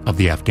incident of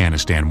the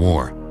Afghanistan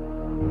war.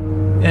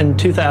 In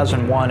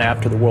 2001,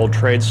 after the World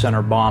Trade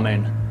Center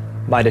bombing,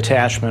 my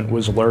detachment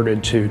was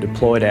alerted to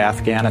deploy to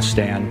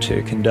Afghanistan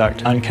to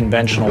conduct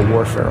unconventional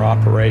warfare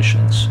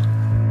operations.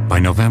 By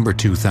November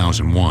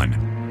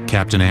 2001,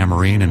 Captain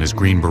Amarine and his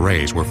Green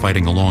Berets were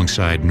fighting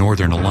alongside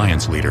Northern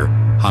Alliance leader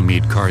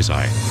Hamid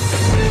Karzai.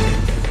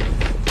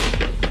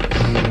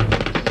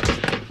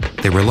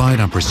 They relied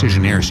on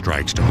precision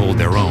airstrikes to hold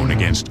their own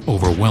against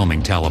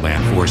overwhelming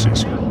Taliban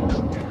forces.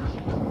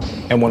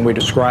 And when we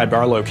described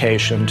our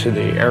location to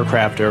the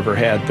aircraft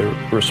overhead, the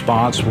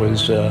response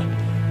was,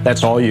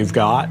 that's all you've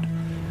got?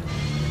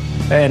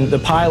 And the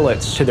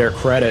pilots, to their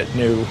credit,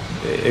 knew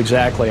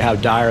exactly how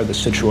dire the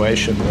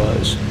situation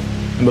was.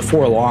 And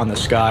before long, the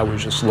sky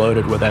was just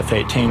loaded with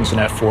F-18s and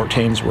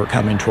F-14s were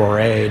coming to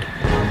our aid.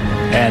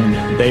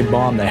 And they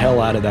bombed the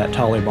hell out of that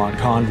Taliban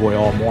convoy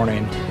all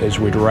morning as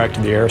we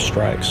directed the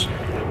airstrikes.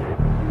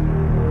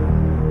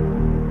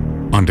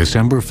 On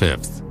December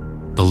 5th,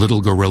 the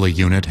little guerrilla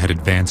unit had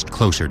advanced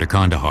closer to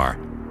Kandahar.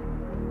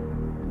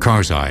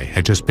 Karzai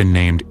had just been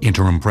named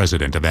interim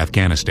president of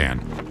Afghanistan.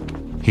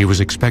 He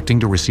was expecting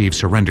to receive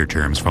surrender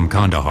terms from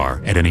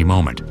Kandahar at any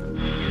moment.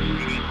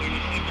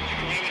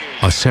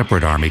 A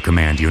separate Army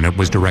command unit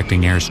was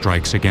directing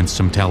airstrikes against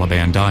some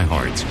Taliban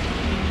diehards.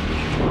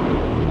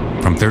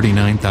 From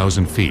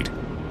 39,000 feet,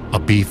 a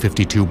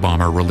B-52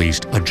 bomber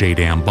released a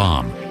JDAM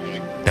bomb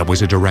that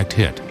was a direct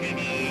hit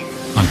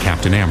on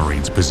Captain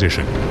Amarine's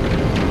position.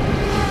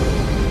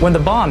 When the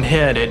bomb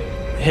hit, it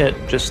hit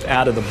just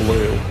out of the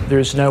blue.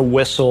 There's no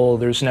whistle,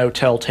 there's no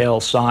telltale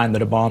sign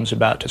that a bomb's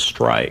about to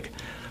strike.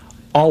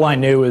 All I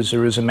knew is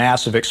there was a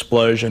massive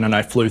explosion and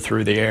I flew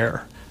through the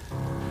air.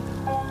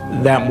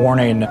 That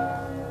morning,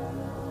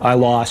 I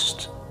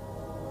lost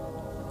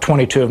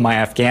 22 of my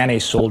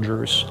Afghani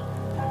soldiers,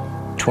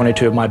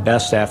 22 of my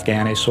best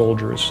Afghani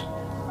soldiers.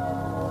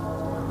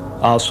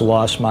 I also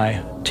lost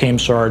my team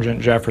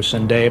sergeant,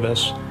 Jefferson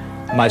Davis,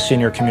 my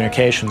senior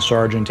communications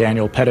sergeant,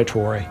 Daniel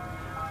Petitory.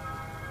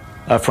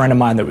 A friend of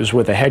mine that was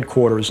with the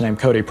headquarters named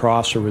Cody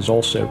Prosser was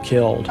also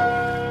killed.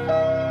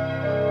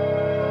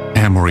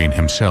 Amarine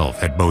himself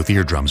had both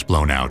eardrums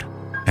blown out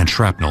and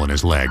shrapnel in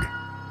his leg.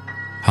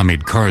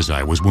 Hamid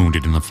Karzai was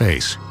wounded in the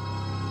face.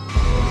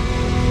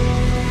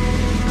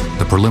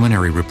 The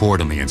preliminary report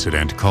on the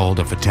incident, called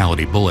a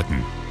fatality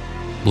bulletin,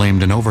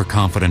 blamed an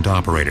overconfident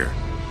operator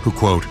who,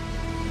 quote,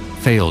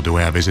 failed to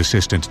have his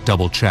assistant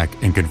double-check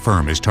and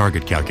confirm his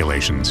target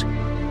calculations.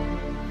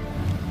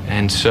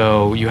 And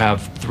so you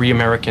have 3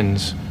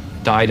 Americans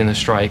died in the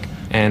strike,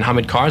 and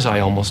Hamid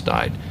Karzai almost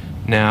died.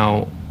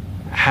 Now,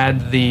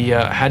 had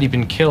he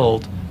been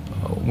killed,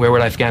 where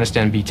would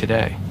Afghanistan be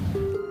today?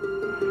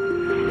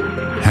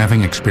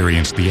 Having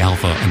experienced the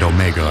alpha and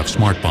omega of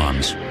smart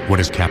bombs, what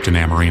does Captain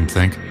Amarine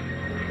think?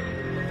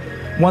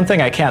 One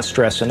thing I can't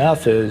stress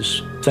enough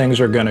is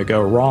things are going to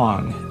go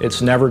wrong.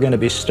 It's never going to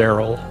be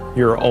sterile.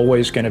 You're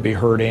always going to be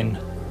hurting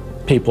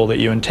people that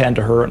you intend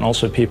to hurt and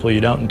also people you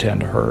don't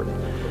intend to hurt.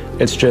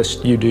 It's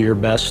just you do your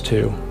best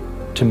to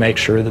make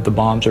sure that the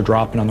bombs are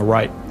dropping on the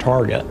right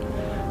target.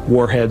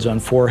 Warheads on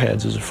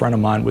foreheads, as a friend of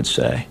mine would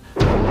say.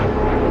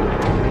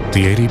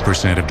 The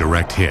 80% of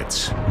direct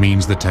hits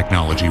means the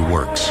technology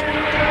works.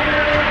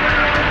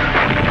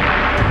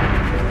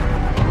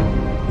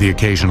 The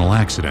occasional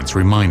accidents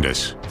remind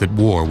us that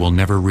war will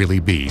never really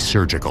be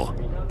surgical.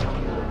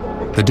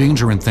 The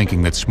danger in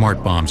thinking that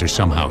smart bombs are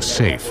somehow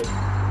safe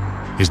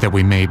is that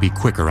we may be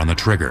quicker on the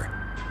trigger.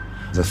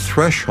 The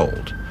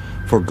threshold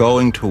for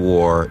going to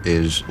war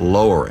is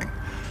lowering.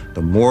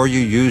 The more you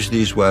use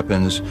these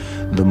weapons,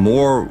 the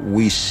more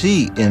we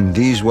see in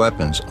these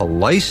weapons a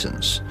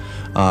license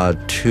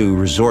to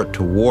resort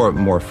to war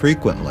more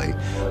frequently,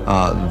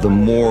 the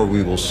more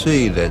we will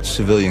see that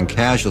civilian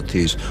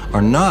casualties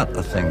are not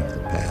a thing of the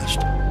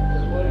past.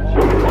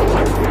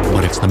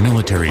 But it's the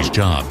military's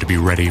job to be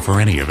ready for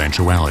any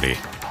eventuality.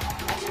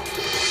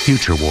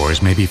 Future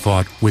wars may be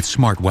fought with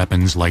smart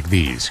weapons like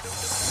these,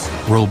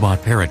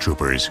 robot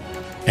paratroopers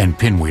and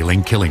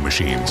pinwheeling killing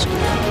machines.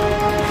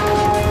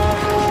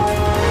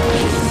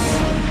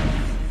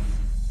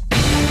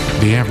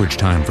 The average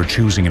time for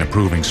choosing and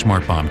approving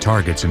smart bomb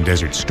targets in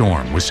Desert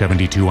Storm was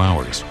 72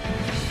 hours.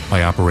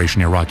 By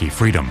Operation Iraqi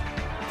Freedom,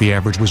 the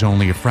average was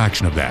only a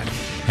fraction of that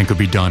and could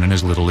be done in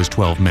as little as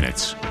 12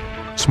 minutes.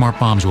 Smart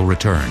bombs will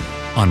return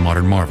on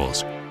Modern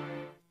Marvels.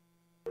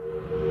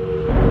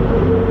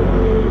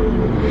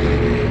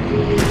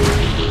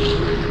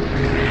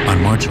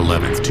 On March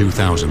 11,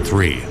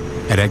 2003,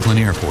 at Eglin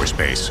Air Force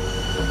Base,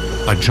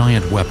 a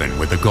giant weapon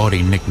with the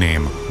gaudy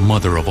nickname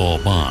Mother of All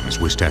Bombs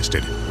was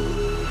tested.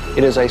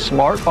 It is a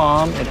smart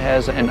bomb. It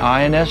has an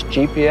INS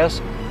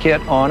GPS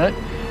kit on it.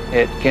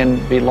 It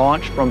can be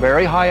launched from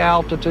very high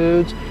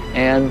altitudes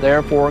and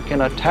therefore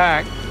can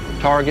attack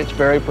targets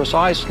very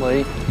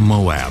precisely.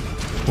 Moab,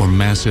 or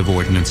Massive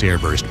Ordnance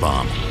Airburst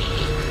Bomb.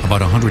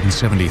 About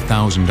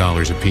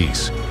 $170,000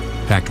 apiece,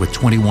 packed with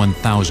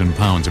 21,000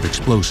 pounds of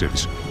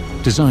explosives,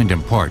 designed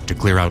in part to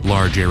clear out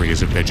large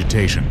areas of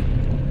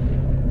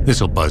vegetation.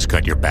 This'll buzz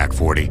cut your back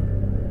 40.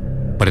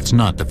 But it's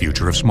not the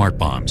future of smart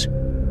bombs.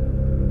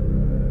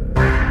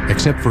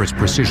 Except for its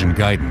precision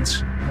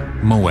guidance,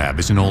 Moab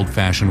is an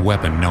old-fashioned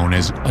weapon known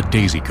as a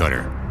daisy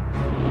cutter.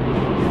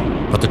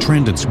 But the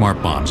trend in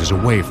smart bombs is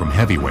away from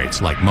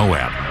heavyweights like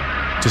Moab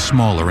to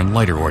smaller and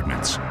lighter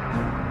ordnance.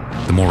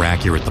 The more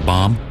accurate the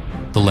bomb,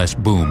 the less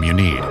boom you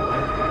need.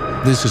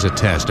 This is a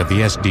test of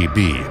the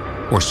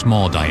SDB, or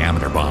small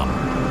diameter bomb.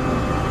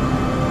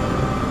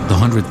 The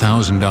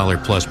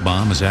 $100,000 plus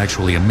bomb is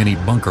actually a mini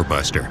bunker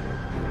buster.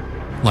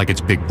 Like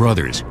its big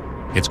brothers,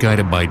 it's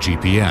guided by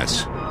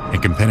GPS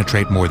and can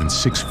penetrate more than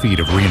 6 feet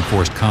of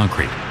reinforced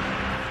concrete.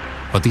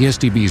 But the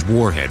SDB's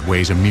warhead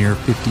weighs a mere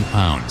 50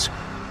 pounds.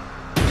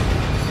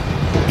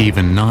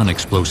 Even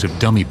non-explosive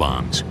dummy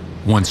bombs,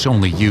 once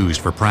only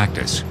used for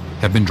practice,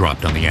 have been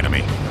dropped on the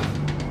enemy.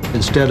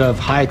 Instead of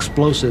high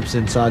explosives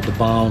inside the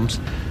bombs,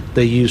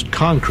 they used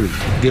concrete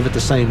to give it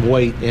the same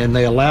weight, and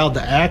they allowed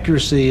the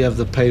accuracy of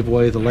the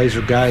paveway, the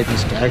laser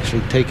guidance, to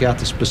actually take out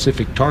the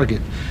specific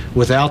target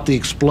without the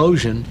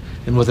explosion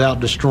and without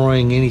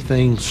destroying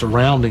anything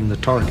surrounding the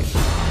target.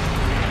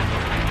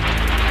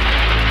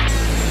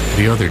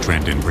 The other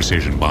trend in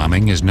precision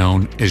bombing is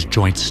known as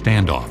joint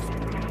standoff,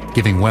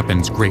 giving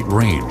weapons great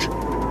range,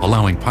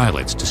 allowing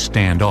pilots to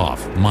stand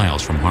off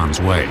miles from harm's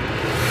way.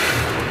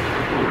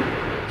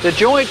 The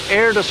Joint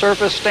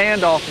Air-to-Surface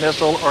Standoff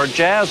Missile, or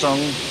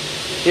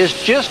JASSM, is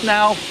just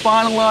now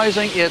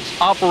finalizing its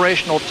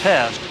operational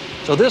test.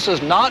 So this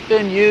has not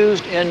been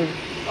used in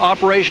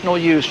operational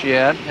use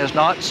yet, has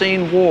not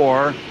seen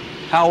war.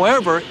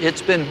 However,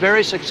 it's been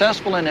very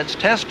successful in its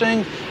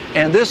testing,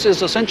 and this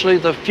is essentially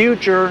the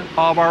future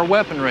of our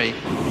weaponry.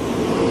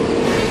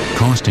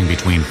 Costing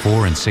between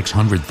 $400,000 and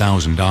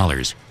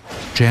 $600,000,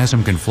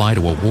 JASSM can fly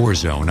to a war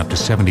zone up to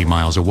 70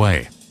 miles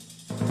away.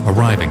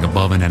 Arriving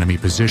above an enemy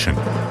position,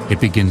 it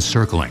begins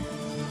circling,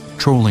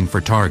 trolling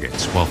for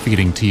targets while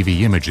feeding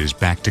TV images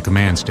back to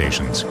command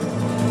stations.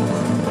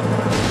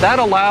 That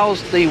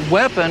allows the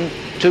weapon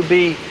to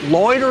be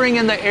loitering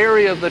in the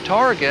area of the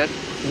target,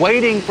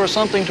 waiting for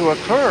something to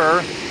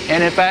occur,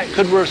 and in fact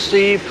could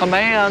receive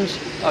commands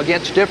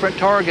against different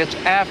targets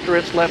after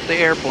it's left the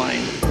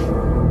airplane.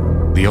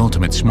 The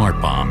ultimate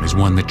smart bomb is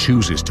one that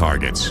chooses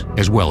targets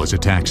as well as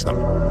attacks them.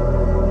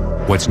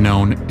 What's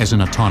known as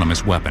an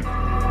autonomous weapon.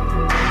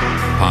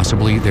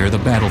 Possibly they're the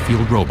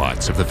battlefield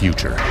robots of the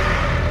future.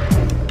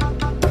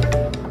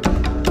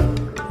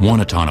 One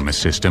autonomous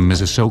system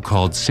is a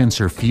so-called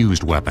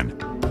sensor-fused weapon.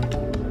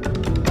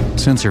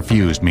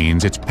 Sensor-fused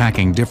means it's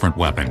packing different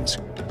weapons,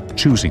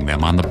 choosing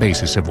them on the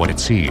basis of what it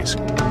sees.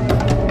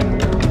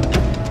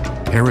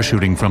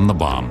 Parachuting from the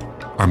bomb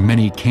are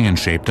many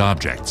can-shaped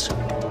objects.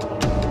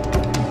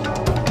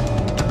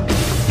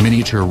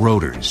 Miniature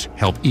rotors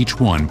help each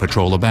one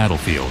patrol a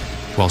battlefield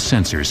while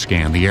sensors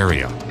scan the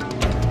area.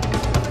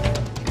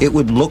 It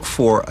would look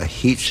for a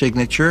heat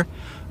signature.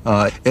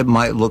 It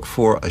might look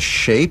for a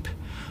shape.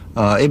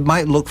 It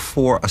might look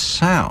for a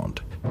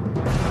sound.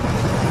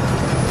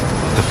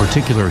 The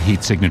particular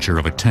heat signature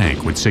of a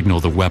tank would signal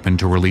the weapon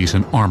to release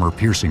an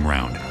armor-piercing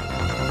round.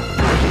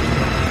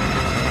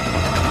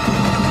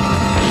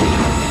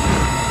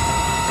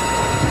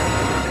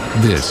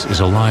 This is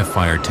a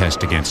live-fire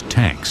test against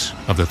tanks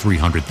of the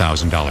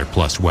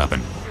 $300,000-plus weapon.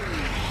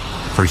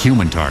 For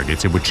human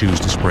targets, it would choose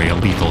to spray a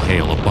lethal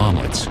hail of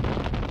bomblets.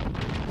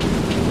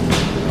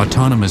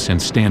 Autonomous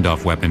and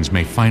standoff weapons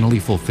may finally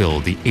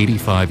fulfill the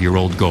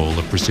 85-year-old goal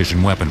of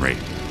precision weaponry: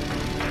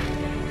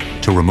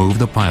 to remove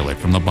the pilot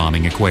from the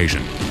bombing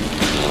equation.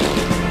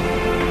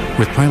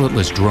 With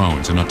pilotless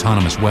drones and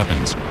autonomous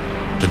weapons,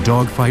 the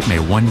dogfight may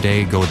one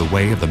day go the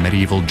way of the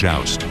medieval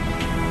joust.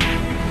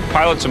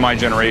 Pilots of my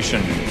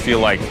generation feel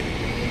like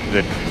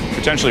that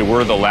potentially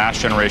we're the last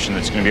generation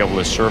that's going to be able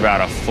to serve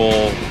out a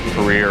full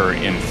career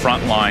in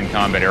frontline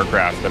combat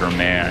aircraft that are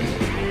manned.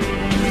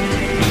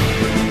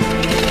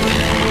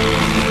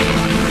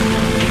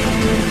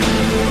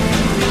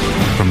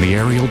 From the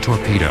aerial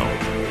torpedo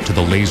to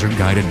the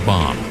laser-guided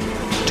bomb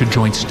to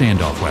joint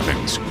standoff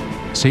weapons,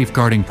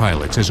 safeguarding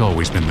pilots has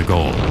always been the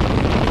goal.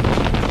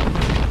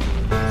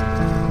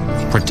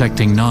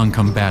 Protecting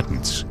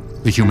non-combatants,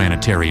 the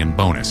humanitarian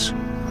bonus.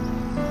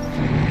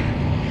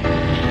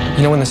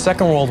 You know, in the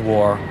Second World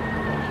War,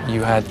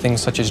 you had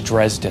things such as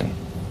Dresden,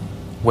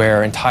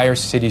 where entire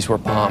cities were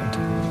bombed.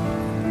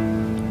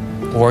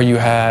 Or you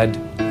had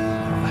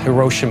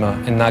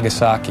Hiroshima and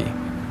Nagasaki,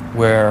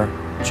 where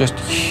just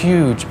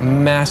huge,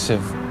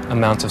 massive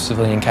amounts of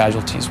civilian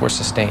casualties were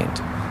sustained.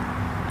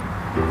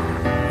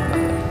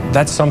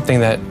 That's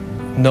something that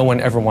no one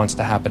ever wants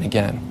to happen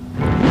again.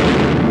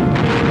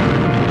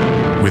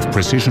 With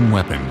precision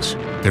weapons,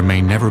 there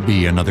may never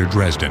be another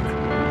Dresden.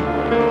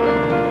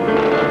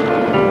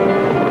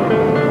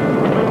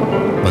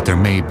 But there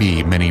may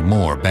be many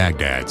more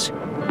Baghdads.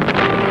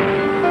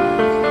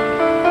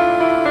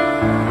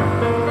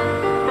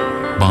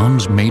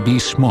 Bombs may be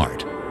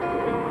smart,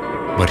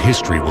 but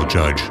history will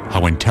judge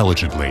how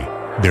intelligently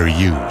they're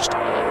used.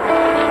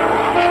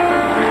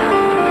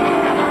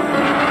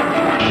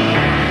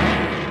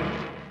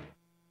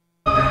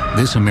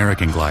 This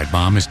American glide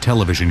bomb is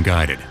television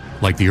guided,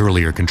 like the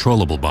earlier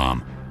controllable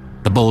bomb.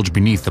 The bulge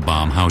beneath the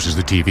bomb houses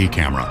the TV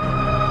camera.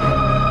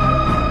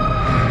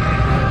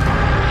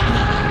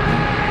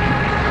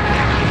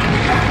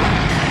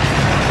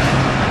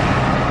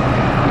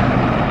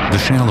 The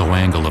shallow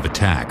angle of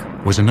attack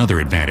was another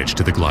advantage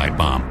to the glide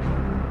bomb.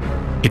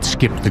 It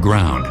skipped the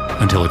ground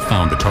until it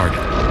found the target.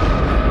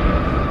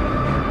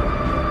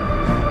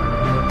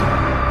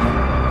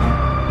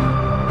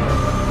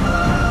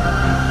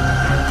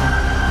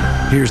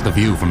 Here's the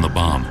view from the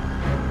bomb,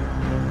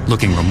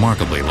 looking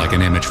remarkably like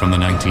an image from the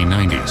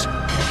 1990s.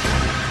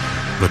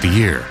 But the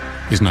year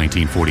is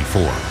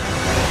 1944.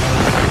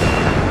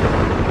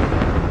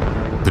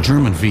 The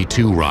German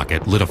V-2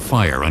 rocket lit a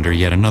fire under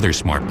yet another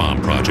smart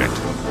bomb project,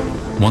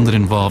 one that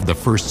involved the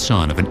first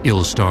son of an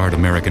ill-starred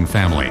American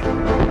family.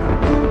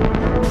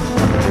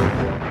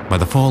 By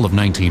the fall of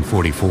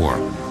 1944,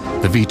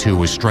 the V-2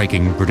 was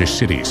striking British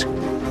cities.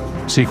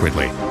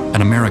 Secretly,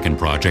 an American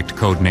project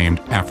codenamed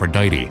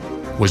Aphrodite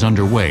was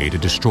underway to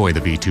destroy the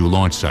V-2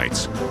 launch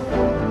sites.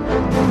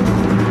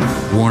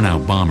 War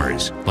worn-out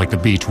bombers, like the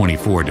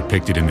B-24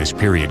 depicted in this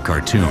period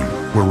cartoon,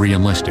 were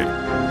re-enlisted.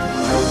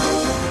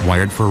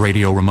 Wired for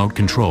radio remote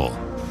control.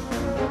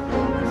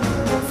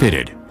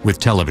 Fitted with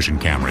television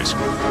cameras.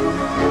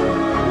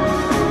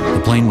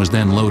 The plane was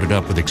then loaded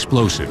up with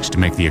explosives to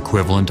make the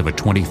equivalent of a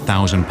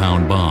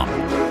 20,000-pound bomb.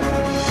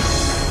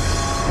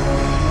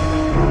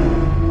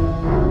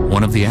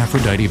 One of the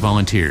Aphrodite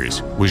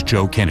volunteers was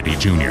Joe Kennedy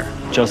Jr.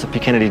 Joseph P.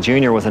 Kennedy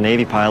Jr. was a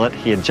Navy pilot.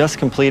 He had just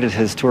completed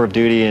his tour of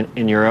duty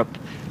in Europe.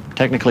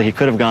 Technically, he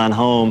could have gone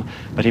home,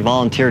 but he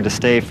volunteered to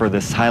stay for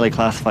this highly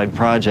classified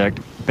project.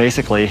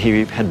 Basically,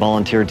 he had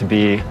volunteered to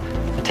be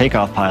a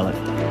takeoff pilot.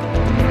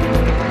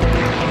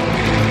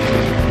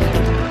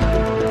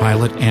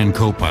 Pilot and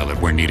co-pilot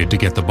were needed to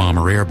get the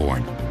bomber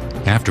airborne,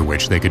 after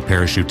which they could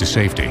parachute to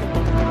safety.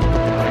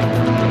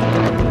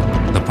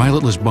 The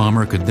pilotless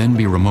bomber could then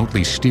be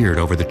remotely steered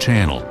over the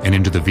channel and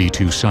into the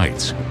V-2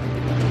 sights.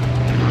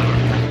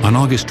 On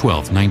August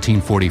 12,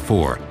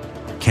 1944,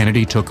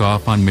 Kennedy took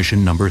off on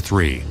mission number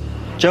 3.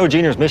 Joe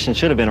Jr.'s mission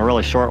should have been a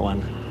really short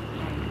one.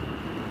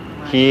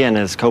 He and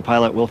his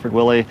co-pilot, Wilfred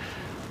Willey,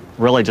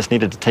 really just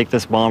needed to take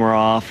this bomber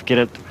off, get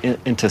it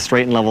into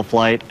straight and level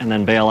flight, and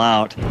then bail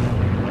out.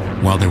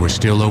 While they were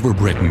still over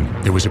Britain,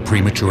 there was a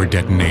premature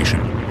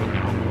detonation.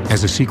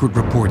 As a secret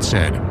report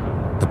said,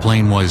 the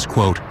plane was,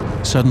 quote,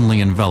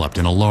 suddenly enveloped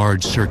in a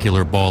large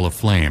circular ball of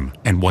flame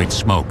and white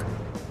smoke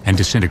and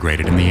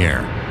disintegrated in the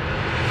air.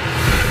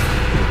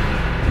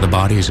 The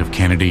bodies of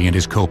Kennedy and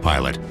his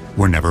co-pilot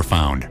were never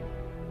found.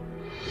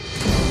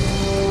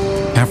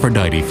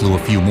 Aphrodite flew a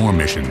few more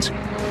missions,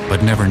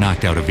 but never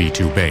knocked out a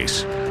V-2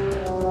 base.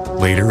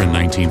 Later, in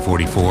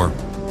 1944,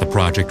 the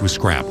project was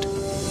scrapped.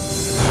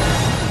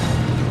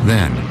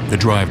 Then, the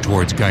drive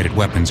towards guided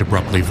weapons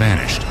abruptly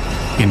vanished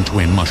in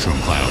twin mushroom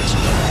clouds.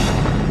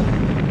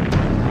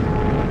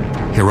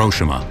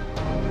 Hiroshima.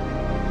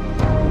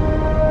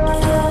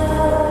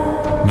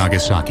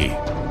 Nagasaki.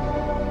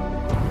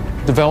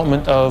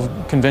 Development of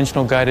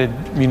conventional guided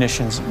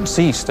munitions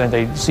ceased, and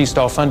they ceased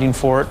all funding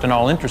for it and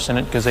all interest in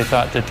it because they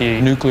thought that the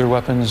nuclear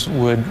weapons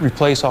would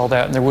replace all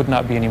that and there would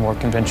not be any more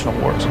conventional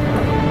wars.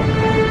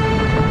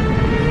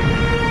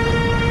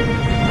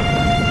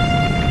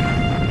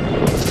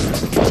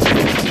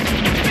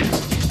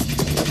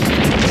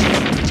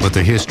 But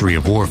the history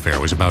of warfare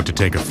was about to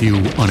take a few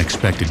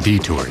unexpected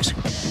detours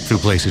through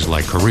places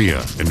like Korea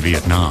and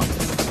Vietnam,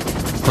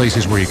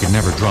 places where you could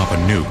never drop a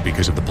nuke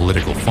because of the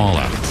political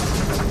fallout,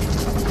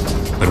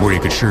 but where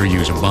you could sure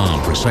use a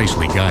bomb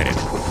precisely guided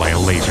by a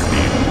laser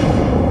beam.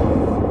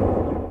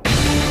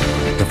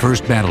 The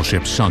first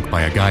battleship sunk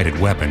by a guided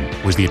weapon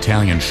was the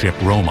Italian ship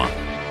Roma.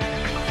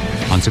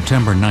 On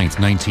September 9,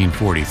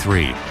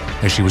 1943,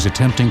 as she was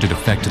attempting to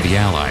defect to the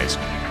Allies,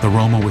 the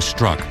Roma was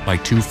struck by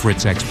 2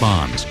 Fritz X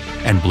bombs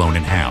and blown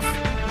in half.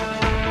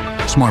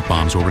 Smart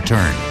bombs will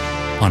return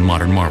on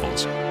Modern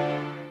Marvels.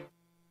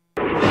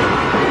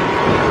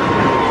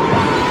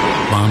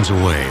 Bombs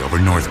away over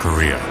North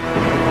Korea.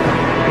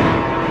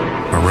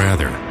 Or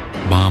rather,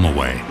 bomb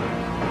away.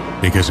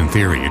 Because in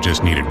theory you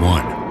just needed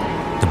one.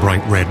 The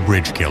bright red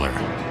bridge killer,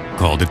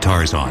 called a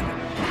Tarzan,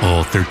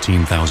 all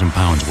 13,000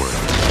 pounds worth.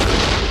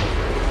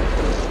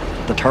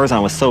 The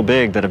Tarzan was so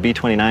big that a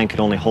B-29 could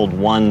only hold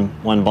one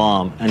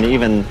bomb, and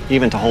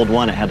even to hold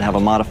one, it had to have a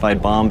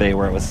modified bomb bay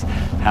where it was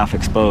half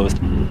exposed.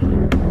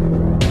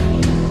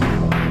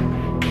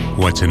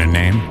 What's in a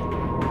name?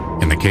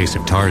 In the case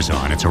of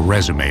Tarzan, it's a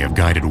resume of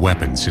guided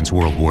weapons since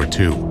World War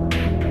II.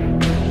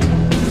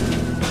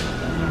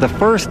 The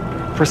first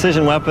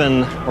precision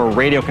weapon or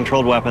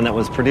radio-controlled weapon that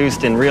was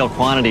produced in real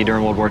quantity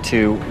during World War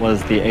II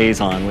was the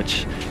Azon,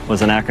 which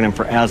was an acronym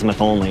for azimuth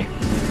only.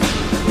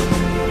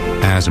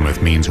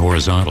 Azimuth means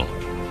horizontal.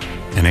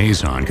 An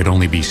Azon could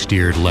only be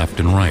steered left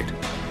and right.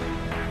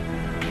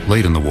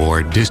 Late in the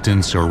war,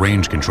 distance or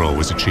range control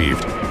was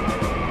achieved.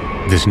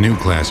 This new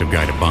class of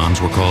guided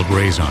bombs were called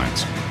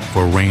Razons,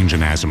 for range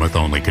and azimuth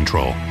only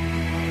control.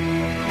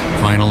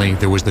 Finally,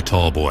 there was the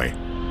Tall Boy,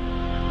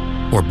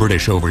 or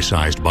British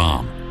oversized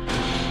bomb,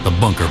 the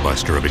bunker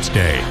buster of its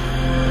day.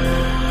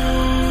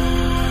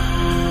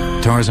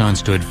 Tarzan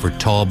stood for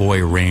Tall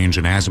Boy Range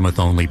and Azimuth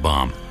Only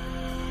Bomb.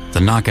 The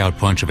knockout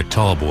punch of a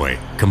Tall Boy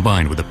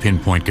combined with the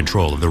pinpoint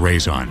control of the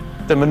Razon.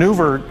 The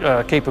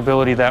maneuver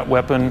capability of that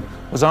weapon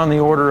was on the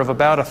order of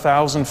about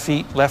 1,000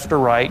 feet left or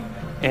right,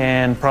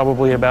 and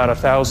probably about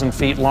 1,000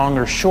 feet long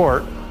or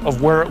short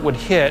of where it would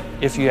hit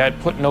if you had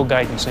put no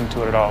guidance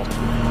into it at all.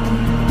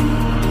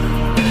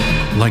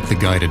 Like the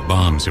guided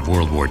bombs of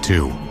World War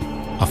II,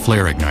 a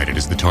flare ignited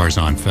as the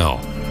Tarzan fell.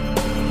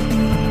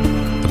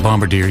 The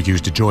bombardier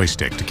used a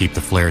joystick to keep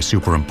the flare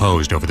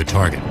superimposed over the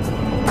target.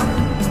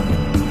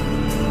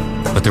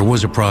 But there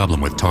was a problem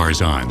with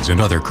Tarzans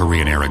and other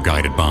Korean-era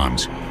guided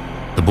bombs.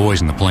 The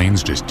boys in the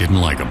planes just didn't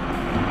like them.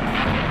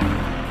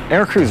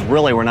 Air crews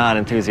really were not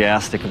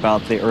enthusiastic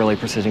about the early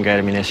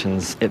precision-guided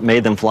munitions. It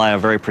made them fly a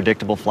very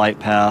predictable flight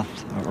path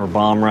or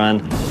bomb run.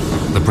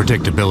 The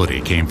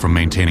predictability came from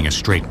maintaining a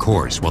straight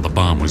course while the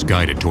bomb was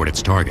guided toward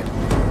its target.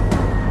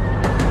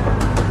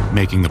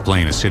 making the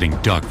plane a sitting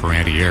duck for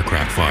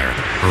anti-aircraft fire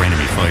or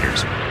enemy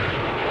fighters.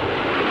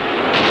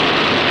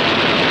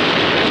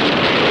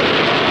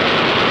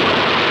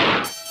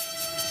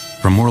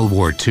 From World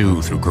War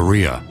II through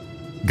Korea,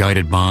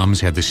 guided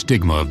bombs had the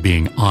stigma of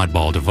being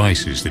oddball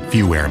devices that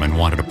few airmen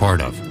wanted a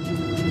part of.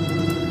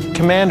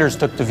 Commanders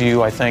took the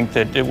view, I think,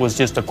 that it was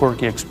just a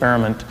quirky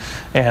experiment,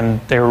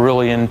 and they were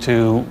really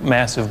into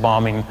massive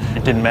bombing.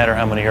 It didn't matter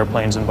how many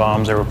airplanes and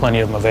bombs, there were plenty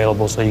of them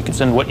available, so you could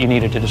send what you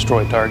needed to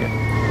destroy a target.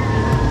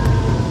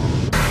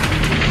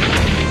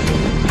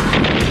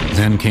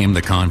 Then came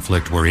the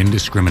conflict where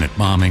indiscriminate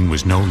bombing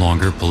was no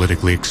longer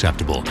politically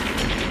acceptable: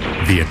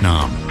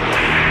 Vietnam.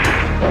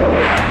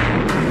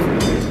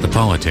 The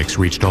politics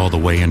reached all the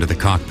way into the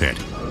cockpit.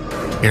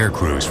 Air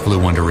crews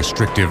flew under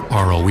restrictive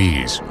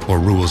ROEs, or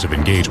rules of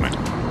engagement.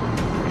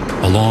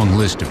 A long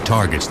list of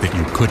targets that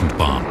you couldn't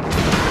bomb.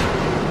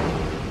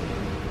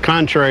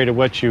 Contrary to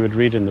what you would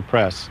read in the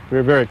press, we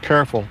were very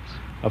careful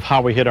of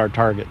how we hit our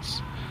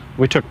targets.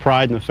 We took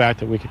pride in the fact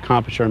that we could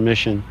accomplish our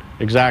mission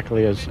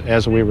exactly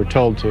as we were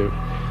told to.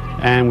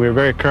 And we were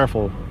very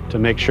careful to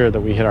make sure that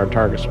we hit our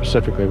targets,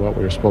 specifically what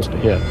we were supposed to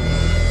hit.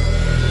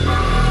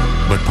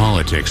 But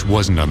politics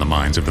wasn't on the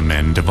minds of the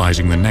men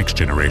devising the next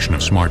generation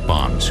of smart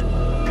bombs.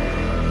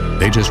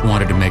 They just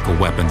wanted to make a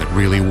weapon that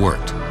really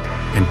worked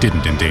and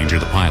didn't endanger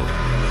the pilot.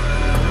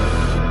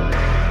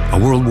 A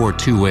World War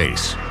II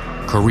ace,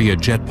 Korea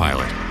jet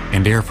pilot,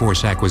 and Air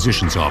Force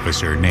acquisitions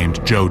officer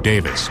named Joe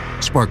Davis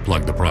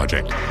spark-plugged the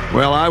project.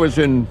 Well, I was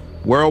in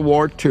World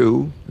War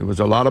II. There was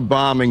a lot of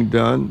bombing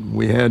done.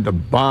 We had to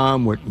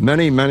bomb with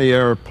many, many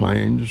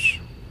airplanes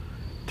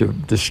to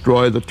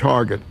destroy the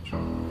target.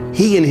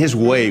 He, in his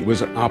way,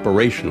 was an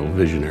operational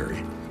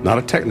visionary, not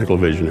a technical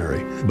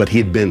visionary, but he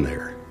had been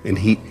there, and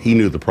he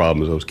knew the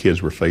problems those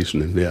kids were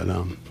facing in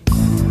Vietnam.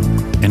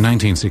 In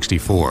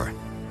 1964,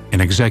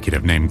 an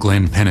executive named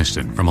Glenn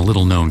Peniston from a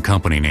little-known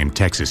company named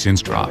Texas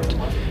Instruments.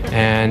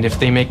 And if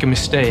they make a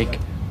mistake,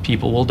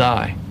 people will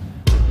die.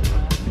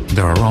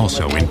 There are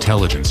also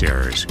intelligence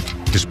errors,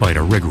 despite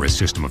a rigorous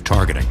system of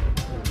targeting.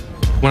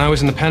 When I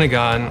was in the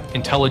Pentagon,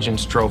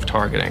 intelligence drove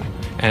targeting,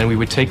 and we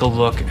would take a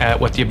look at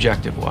what the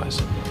objective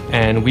was.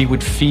 And we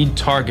would feed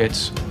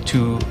targets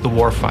to the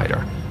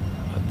warfighter.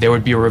 There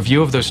would be a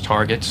review of those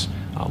targets.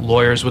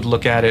 Lawyers would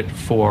look at it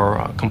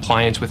for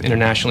compliance with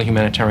international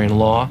humanitarian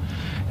law,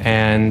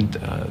 and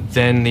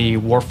then the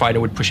warfighter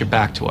would push it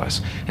back to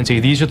us and say,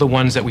 these are the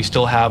ones that we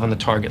still have on the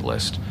target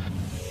list.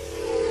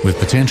 With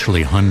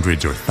potentially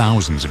hundreds or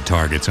thousands of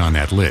targets on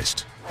that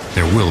list,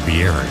 there will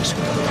be errors.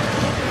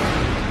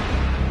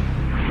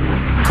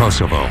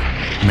 Kosovo,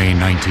 May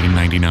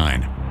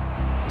 1999.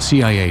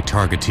 CIA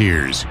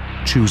targeteers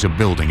choose a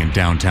building in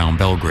downtown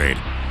Belgrade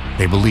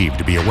they believe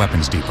to be a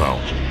weapons depot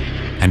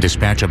and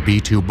dispatch a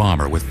B-2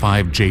 bomber with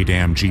 5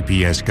 JDAM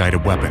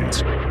GPS-guided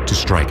weapons to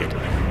strike it.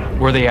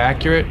 Were they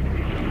accurate?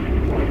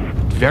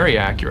 Very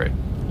accurate.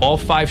 All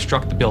 5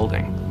 struck the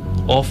building.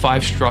 All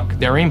 5 struck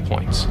their aim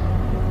points.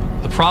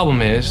 The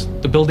problem is,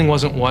 the building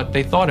wasn't what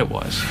they thought it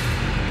was.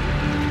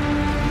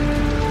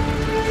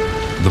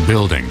 The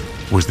building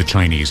was the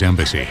Chinese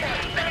embassy.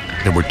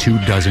 There were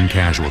 24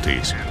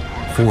 casualties,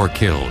 4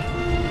 killed,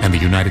 and the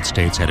United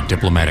States had a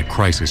diplomatic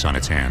crisis on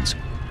its hands.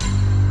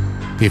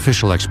 The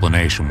official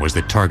explanation was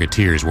that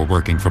targeteers were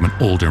working from an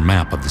older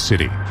map of the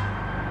city.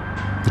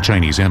 The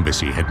Chinese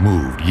embassy had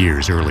moved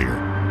years earlier.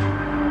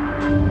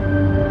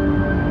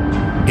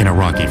 In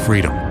Iraqi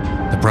freedom,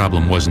 the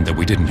problem wasn't that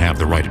we didn't have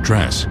the right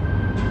address.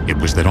 It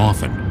was that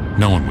often,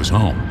 no one was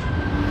home.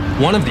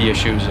 One of the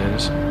issues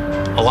is,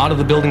 a lot of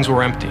the buildings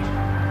were empty.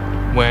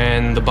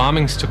 When the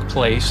bombings took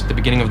place at the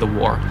beginning of the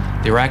war,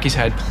 the Iraqis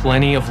had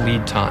plenty of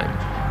lead time,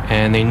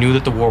 and they knew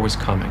that the war was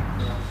coming.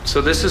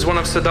 So this is one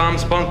of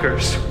Saddam's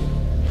bunkers.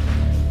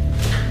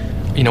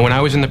 You know, when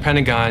I was in the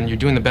Pentagon, you're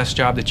doing the best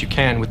job that you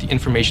can with the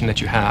information that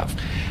you have.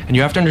 And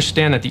you have to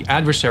understand that the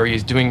adversary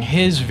is doing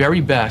his very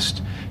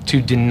best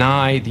to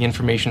deny the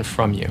information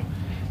from you.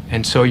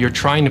 And so you're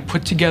trying to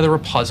put together a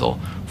puzzle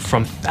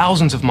from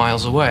thousands of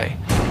miles away.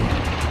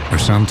 Or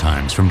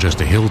sometimes from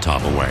just a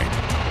hilltop away.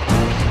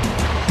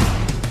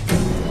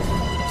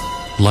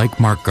 Like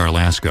Mark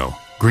Garlasco,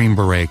 Green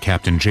Beret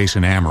Captain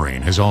Jason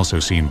Amarine has also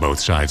seen both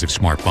sides of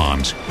smart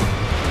bombs.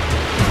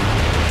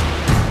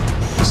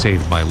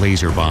 Saved by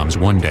laser bombs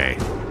one day,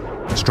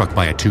 struck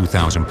by a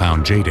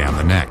 2,000-pound JDAM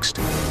the next,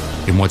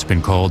 in what's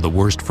been called the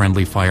worst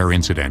friendly fire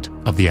incident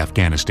of the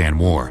Afghanistan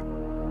War.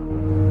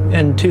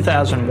 In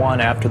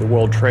 2001, after the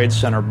World Trade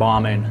Center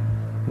bombing,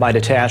 my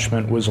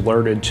detachment was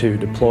alerted to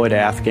deploy to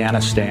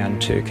Afghanistan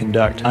to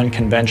conduct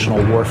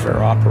unconventional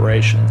warfare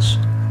operations.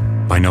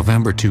 By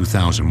November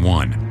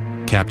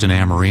 2001, Captain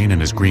Amarine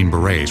and his Green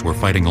Berets were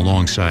fighting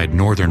alongside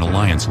Northern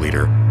Alliance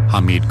leader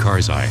Hamid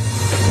Karzai.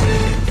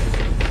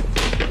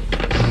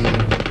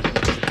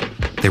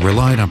 They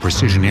relied on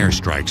precision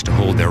airstrikes to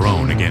hold their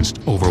own against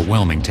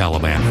overwhelming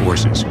Taliban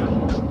forces.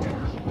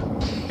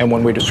 And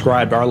when we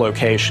described our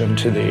location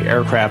to the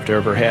aircraft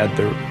overhead,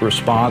 the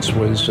response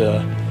was,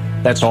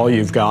 that's all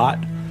you've got?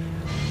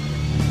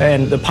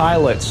 And the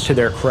pilots, to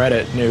their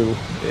credit, knew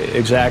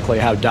exactly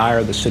how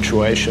dire the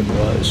situation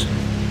was.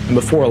 And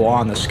before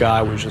long, the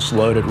sky was just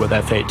loaded with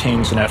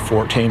F-18s and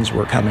F-14s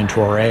were coming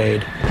to our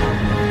aid.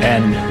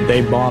 And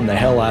they bombed the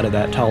hell out of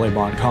that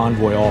Taliban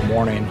convoy all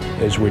morning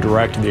as we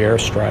directed the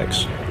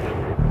airstrikes.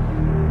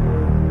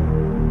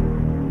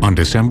 On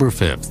December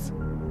 5th,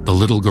 the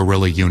little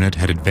guerrilla unit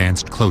had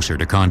advanced closer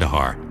to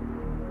Kandahar.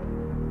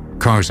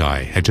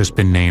 Karzai had just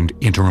been named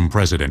interim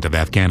president of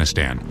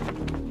Afghanistan.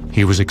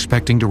 He was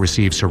expecting to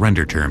receive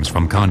surrender terms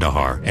from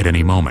Kandahar at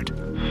any moment.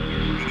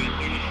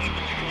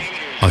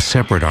 A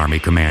separate Army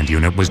command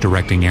unit was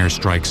directing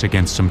airstrikes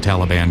against some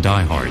Taliban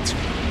diehards.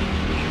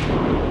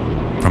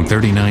 From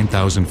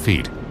 39,000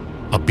 feet,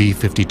 a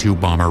B-52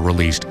 bomber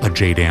released a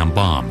JDAM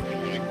bomb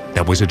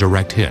that was a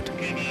direct hit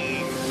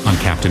on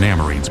Captain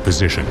Amarine's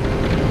position.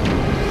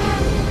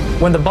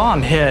 When the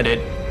bomb hit, it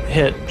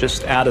hit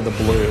just out of the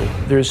blue.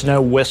 There's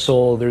no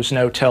whistle, there's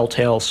no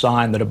telltale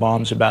sign that a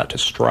bomb's about to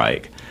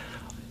strike.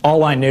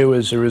 All I knew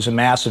is there was a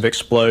massive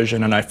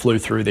explosion and I flew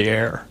through the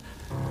air.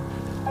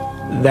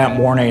 That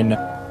morning,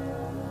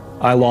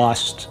 I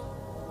lost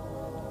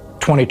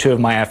 22 of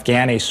my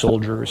Afghani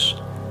soldiers,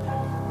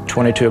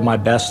 22 of my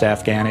best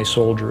Afghani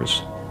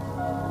soldiers.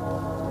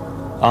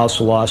 I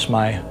also lost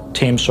my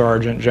team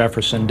sergeant,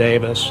 Jefferson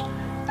Davis,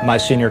 my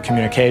senior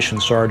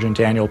communications sergeant,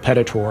 Daniel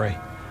Pettitori.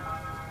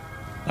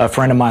 A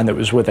friend of mine that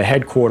was with the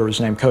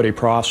headquarters named Cody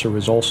Prosser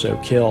was also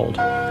killed.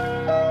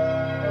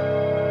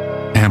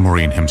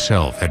 Amarine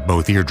himself had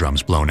both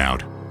eardrums blown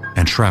out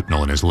and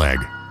shrapnel in his leg.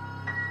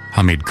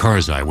 Hamid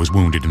Karzai was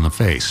wounded in the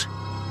face.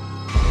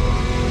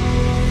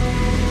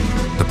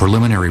 The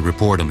preliminary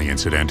report on the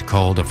incident,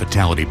 called a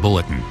fatality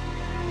bulletin,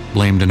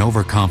 blamed an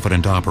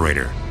overconfident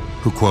operator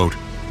who, quote,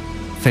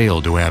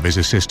 failed to have his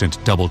assistant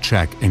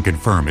double-check and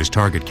confirm his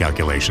target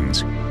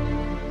calculations.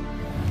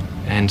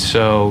 And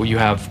so you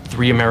have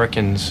 3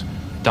 Americans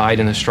died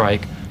in the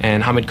strike,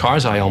 and Hamid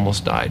Karzai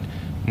almost died.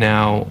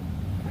 Now,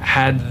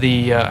 had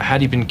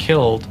he been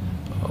killed,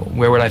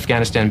 where would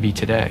Afghanistan be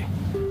today?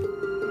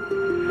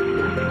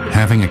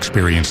 Having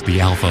experienced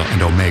the alpha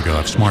and omega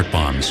of smart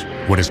bombs,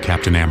 what does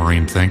Captain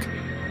Amarine think?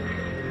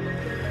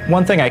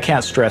 One thing I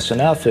can't stress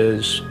enough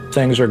is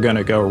things are going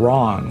to go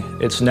wrong.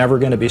 It's never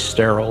going to be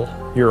sterile.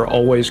 You're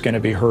always going to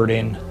be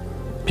hurting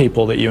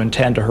people that you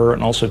intend to hurt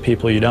and also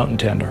people you don't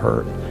intend to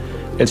hurt.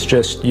 It's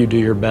just you do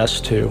your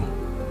best to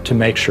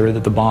make sure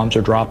that the bombs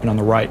are dropping on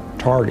the right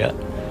target.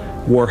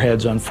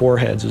 Warheads on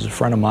foreheads, as a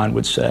friend of mine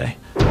would say.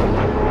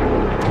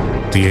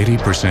 The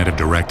 80% of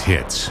direct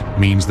hits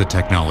means the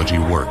technology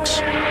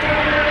works.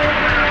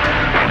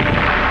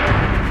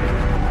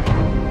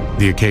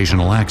 The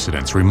occasional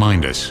accidents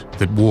remind us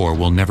that war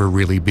will never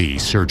really be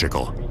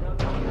surgical.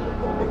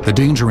 The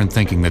danger in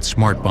thinking that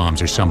smart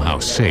bombs are somehow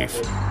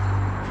safe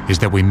is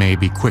that we may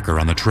be quicker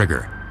on the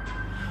trigger.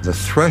 The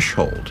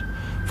threshold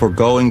for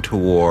going to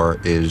war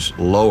is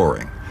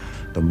lowering.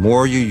 The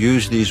more you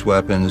use these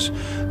weapons,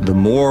 the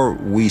more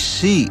we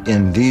see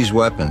in these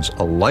weapons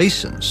a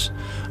license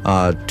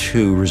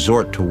to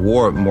resort to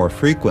war more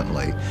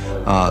frequently,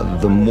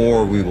 the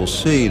more we will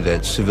see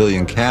that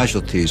civilian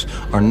casualties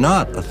are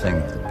not a thing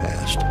of the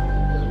past.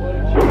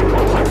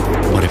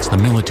 But it's the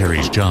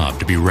military's job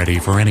to be ready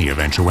for any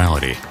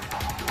eventuality.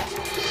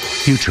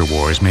 Future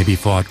wars may be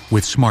fought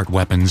with smart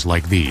weapons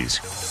like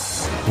these,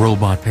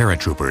 robot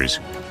paratroopers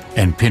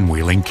and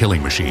pinwheeling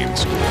killing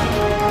machines.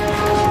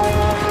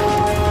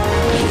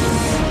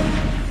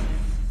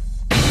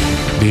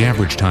 The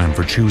average time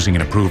for choosing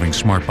and approving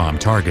smart bomb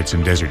targets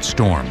in Desert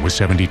Storm was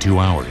 72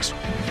 hours.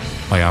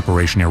 By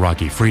Operation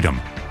Iraqi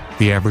Freedom,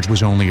 the average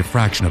was only a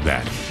fraction of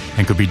that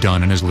and could be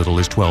done in as little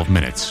as 12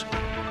 minutes.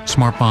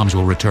 Smart bombs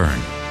will return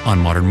on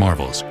Modern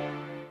Marvels.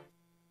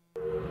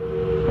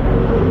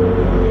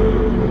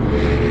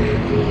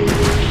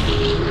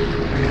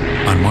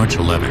 On March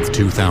 11,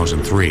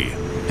 2003,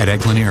 at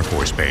Eglin Air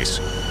Force Base,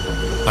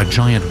 a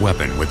giant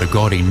weapon with the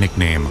gaudy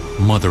nickname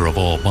Mother of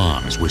All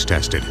Bombs was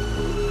tested.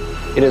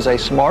 It is a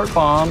smart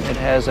bomb. It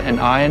has an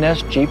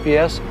INS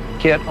GPS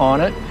kit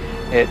on it.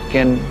 It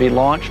can be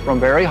launched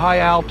from very high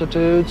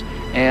altitudes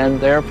and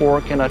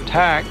therefore can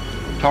attack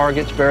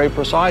targets very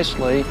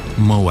precisely.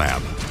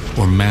 MOAB,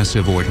 or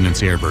Massive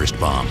Ordnance Airburst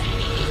Bomb,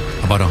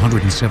 about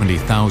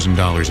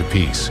 $170,000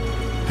 apiece,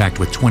 packed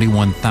with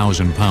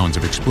 21,000 pounds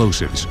of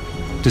explosives,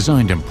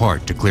 designed in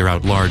part to clear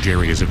out large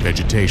areas of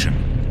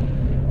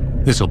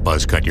vegetation. This'll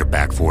buzz cut your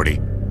back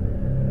 40.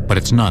 But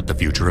it's not the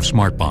future of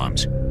smart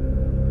bombs.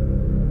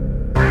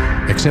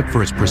 Except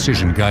for its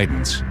precision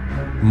guidance,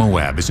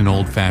 MOAB is an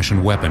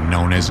old-fashioned weapon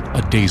known as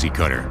a daisy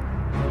cutter.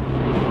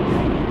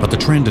 But the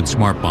trend in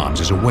smart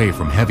bombs is away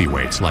from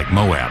heavyweights like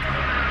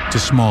MOAB to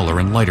smaller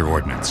and lighter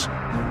ordnance.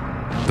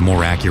 The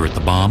more accurate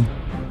the bomb,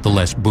 the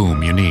less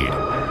boom you need.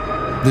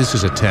 This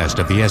is a test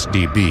of the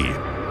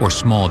SDB, or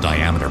small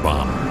diameter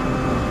bomb.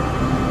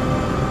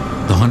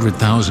 The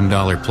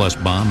 $100,000 plus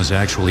bomb is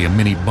actually a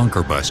mini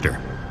bunker buster.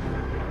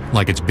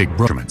 Like its big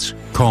brother,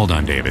 called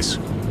on Davis.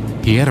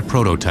 He had a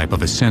prototype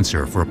of a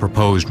sensor for a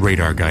proposed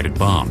radar-guided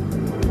bomb.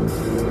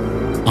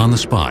 On the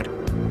spot,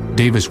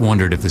 Davis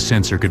wondered if the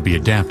sensor could be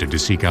adapted to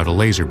seek out a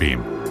laser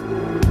beam.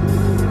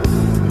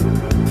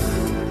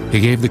 He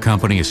gave the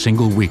company a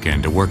single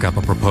weekend to work up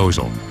a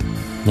proposal.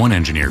 One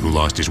engineer who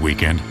lost his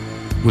weekend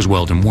was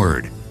Weldon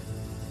Word.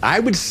 I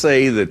would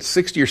say that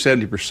 60 or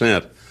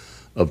 70%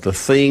 of the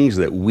things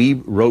that we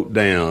wrote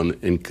down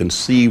and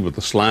conceived with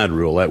the slide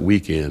rule that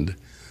weekend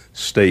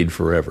stayed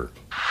forever.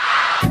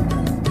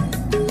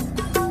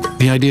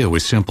 The idea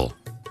was simple.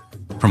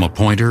 From a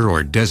pointer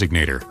or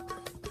designator,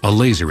 a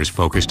laser is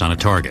focused on a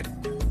target.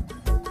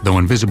 Though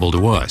invisible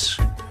to us,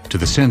 to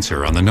the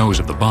sensor on the nose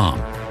of the bomb,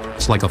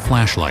 it's like a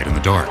flashlight in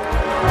the dark.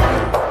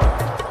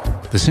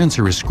 The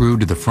sensor is screwed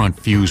to the front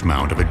fuse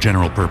mount of a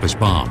general-purpose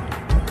bomb.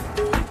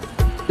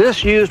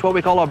 This used what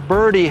we call a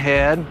birdie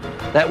head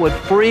that would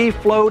free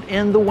float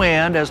in the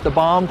wind as the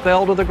bomb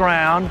fell to the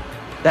ground.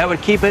 That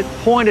would keep it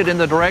pointed in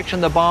the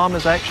direction the bomb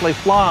is actually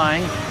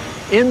flying.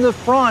 In the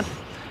front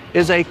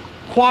is a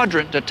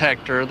quadrant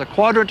detector. The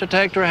quadrant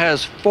detector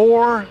has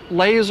 4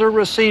 laser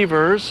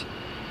receivers.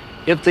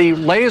 If the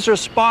laser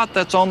spot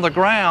that's on the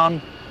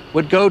ground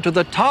would go to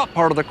the top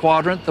part of the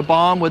quadrant, the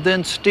bomb would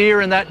then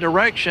steer in that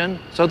direction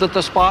so that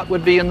the spot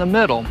would be in the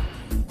middle.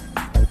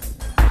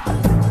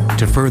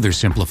 To further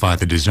simplify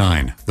the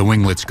design, the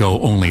winglets go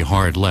only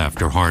hard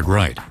left or hard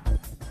right.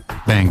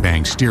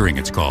 Bang-bang steering,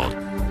 it's called,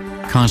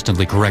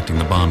 constantly correcting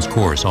the bomb's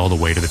course all the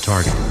way to the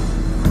target.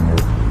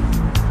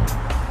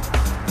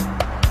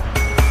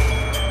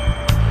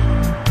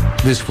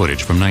 This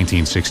footage from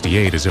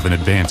 1968 is of an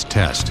advanced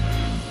test.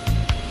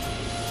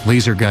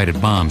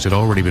 Laser-guided bombs had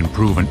already been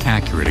proven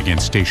accurate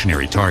against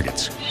stationary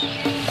targets.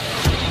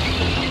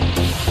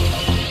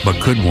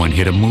 But could one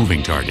hit a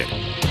moving target,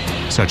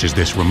 such as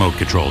this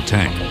remote-controlled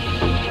tank?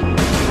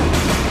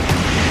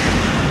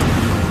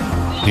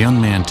 The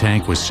unmanned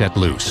tank was set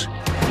loose.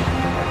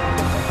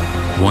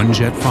 One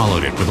jet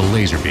followed it with a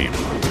laser beam,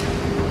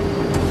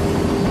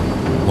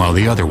 while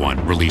the other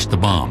one released the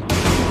bomb.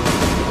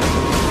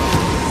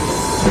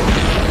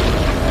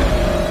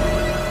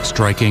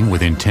 Striking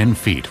within 10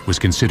 feet was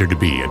considered to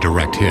be a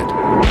direct hit.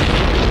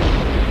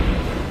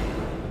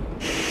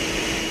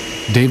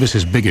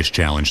 Davis's biggest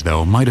challenge,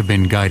 though, might have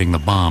been guiding the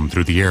bomb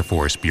through the Air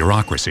Force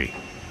bureaucracy.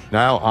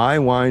 Now I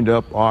wind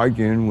up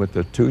arguing with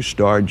the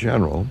 2-star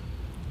general.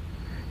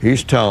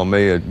 He's telling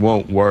me it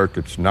won't work,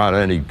 it's not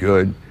any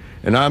good.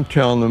 And I'm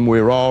telling him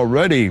we're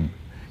already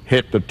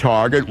hit the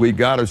target. We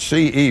got a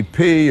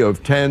CEP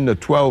of 10 to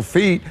 12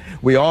 feet.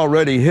 We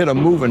already hit a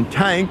moving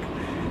tank.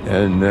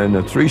 And then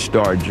the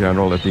 3-star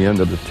general at the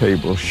end of the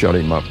table shut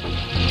him up.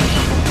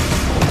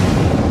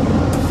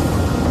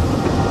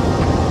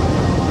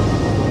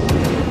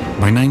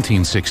 By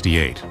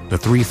 1968, the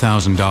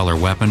 $3,000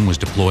 weapon was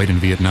deployed in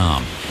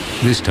Vietnam.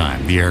 This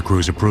time, the air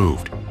crews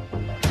approved.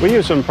 We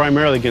use them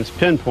primarily against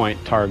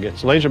pinpoint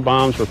targets. Laser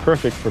bombs were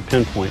perfect for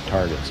pinpoint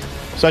targets,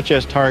 such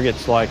as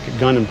targets like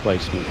gun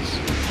emplacements,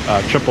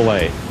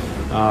 AAA.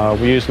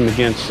 We use them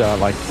against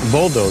like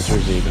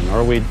bulldozers even,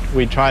 or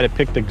we'd try to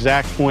pick the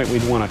exact point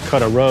we'd want to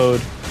cut a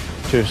road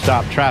to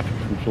stop traffic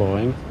from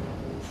flowing.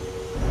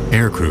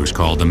 Air crews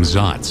called them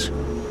Zots,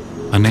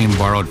 a name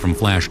borrowed from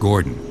Flash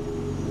Gordon.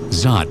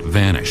 Zot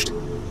vanished,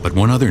 but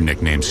one other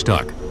nickname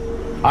stuck.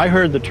 I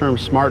heard the term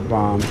smart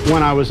bomb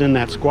when I was in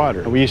that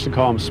squadron. We used to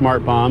call them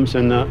smart bombs,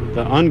 and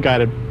the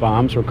unguided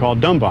bombs were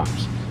called dumb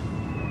bombs.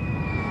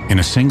 In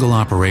a single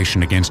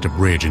operation against a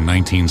bridge in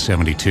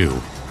 1972,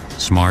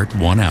 Smart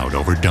won out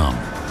over dumb.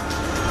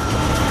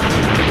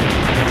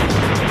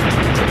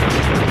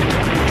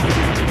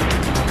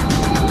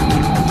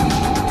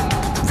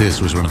 This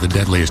was one of the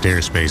deadliest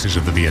airspaces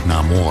of the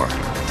Vietnam War.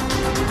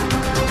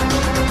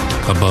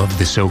 Above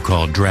the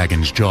so-called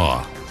Dragon's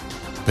Jaw,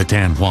 the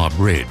Tan Hoa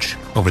Bridge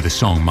over the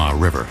Song Ma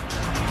River.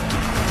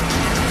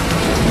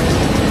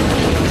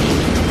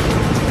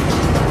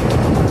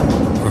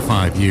 For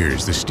 5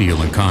 years, the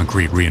steel and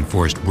concrete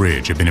reinforced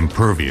bridge had been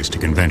impervious to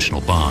conventional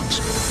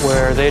bombs.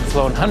 Where they'd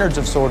flown hundreds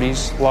of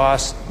sorties,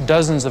 lost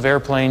dozens of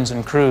airplanes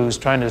and crews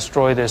trying to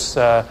destroy this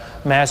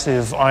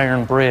massive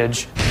iron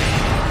bridge.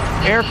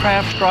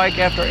 Aircraft strike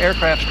after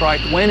aircraft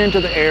strike went into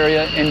the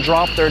area and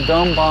dropped their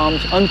dumb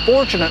bombs.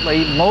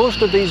 Unfortunately,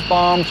 most of these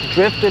bombs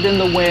drifted in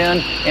the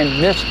wind and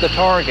missed the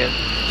target.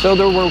 So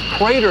there were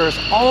craters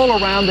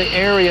all around the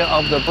area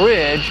of the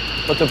bridge,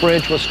 but the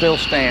bridge was still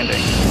standing.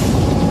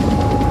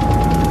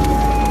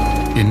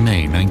 In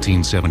May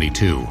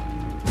 1972,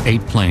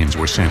 8 planes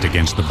were sent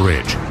against the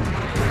bridge.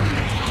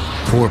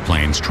 4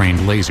 planes trained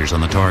lasers on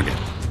the target,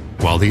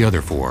 while the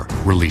other 4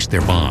 released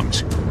their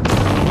bombs.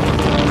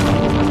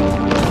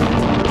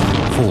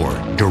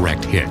 4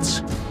 direct hits,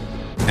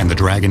 and the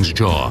Dragon's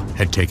Jaw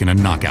had taken a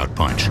knockout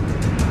punch.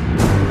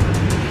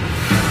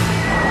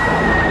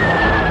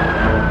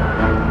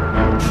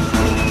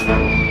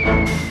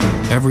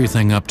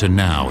 Everything up to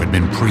now had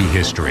been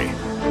prehistory.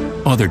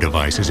 Other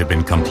devices had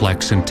been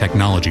complex and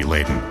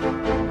technology-laden,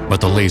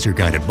 but the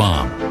laser-guided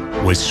bomb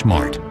was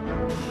smart.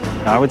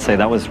 I would say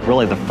that was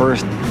really the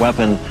first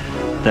weapon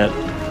that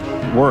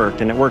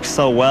worked, and it worked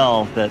so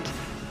well that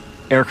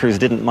air crews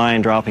didn't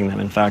mind dropping them.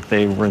 In fact,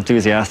 they were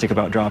enthusiastic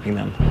about dropping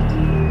them.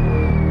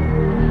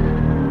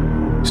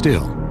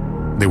 Still,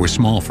 they were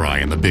small fry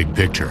in the big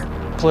picture.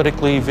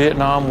 Politically,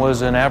 Vietnam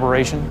was an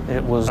aberration.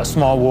 It was a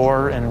small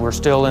war, and we're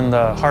still in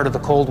the heart of the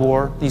Cold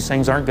War. These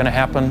things aren't going to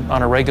happen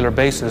on a regular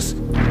basis.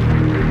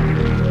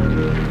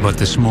 But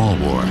the small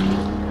war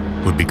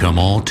would become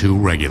all too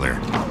regular,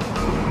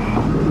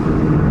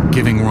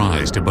 giving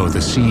rise to both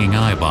a seeing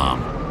eye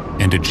bomb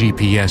and a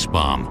GPS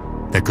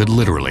bomb that could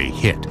literally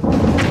hit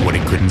what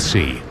it couldn't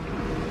see.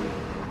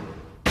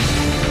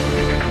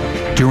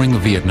 During the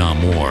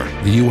Vietnam War,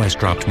 the U.S.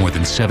 dropped more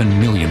than 7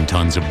 million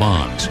tons of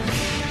bombs,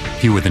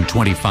 fewer than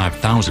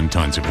 25,000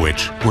 tons of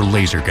which were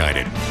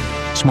laser-guided.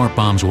 Smart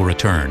bombs will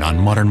return on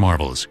Modern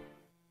Marvels.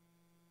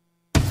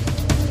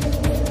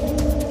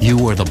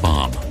 You are the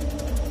bomb,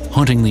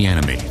 hunting the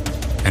enemy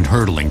and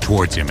hurtling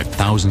towards him at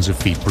thousands of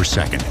feet per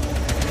second.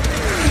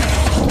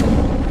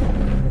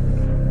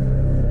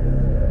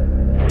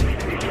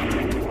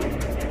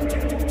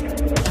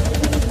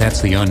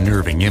 That's the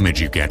unnerving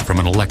image you get from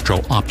an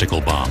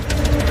electro-optical bomb.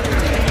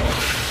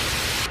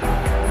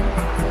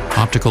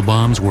 Optical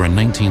bombs were a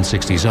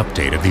 1960s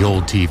update of the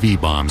old TV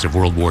bombs of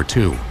World War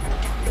II.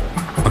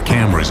 A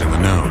camera's in the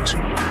nose,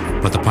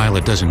 but the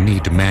pilot doesn't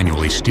need to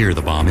manually steer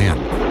the bomb in.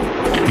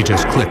 He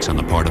just clicks on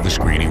the part of the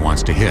screen he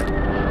wants to hit.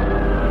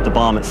 The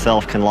bomb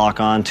itself can lock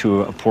on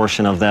to a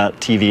portion of that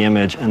TV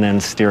image and then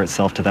steer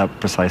itself to that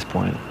precise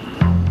point.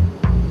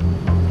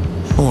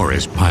 Or,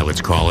 as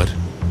pilots call it,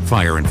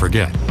 fire and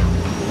forget.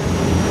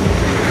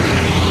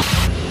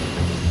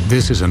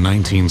 This is a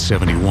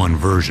 1971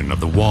 version of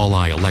the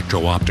Walleye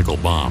electro-optical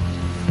bomb.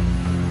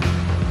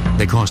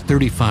 They cost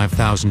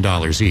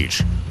 $35,000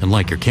 each, and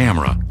like your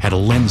camera, had a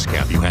lens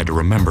cap you had to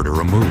remember to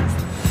remove.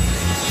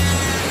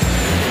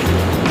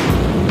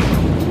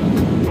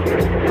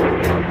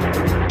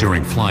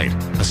 During flight,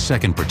 a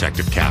second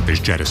protective cap is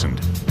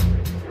jettisoned.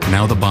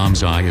 Now the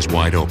bomb's eye is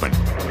wide open.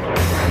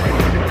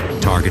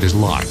 Target is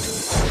locked.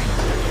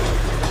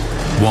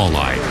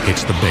 Walleye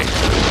hits the bait.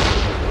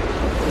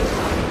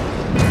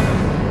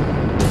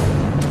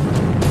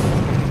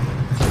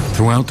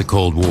 Throughout the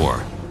Cold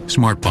War,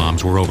 smart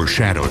bombs were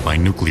overshadowed by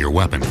nuclear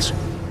weapons.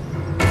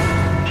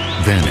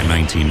 Then in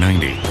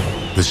 1990,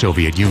 the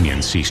Soviet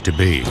Union ceased to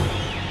be.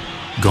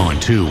 Gone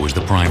too was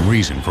the prime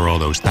reason for all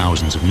those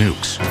thousands of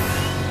nukes.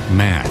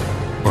 MAD,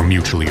 or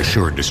mutually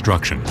assured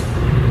destruction.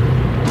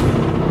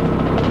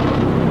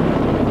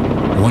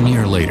 1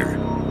 year later,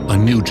 a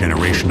new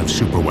generation of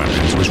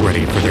superweapons was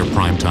ready for their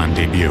primetime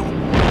debut.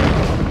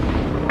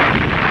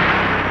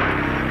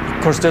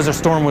 Of course, Desert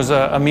Storm was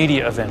a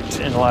media event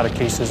in a lot of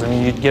cases. I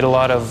mean, you'd get a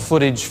lot of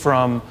footage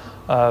from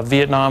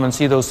Vietnam and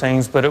see those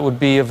things, but it would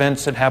be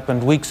events that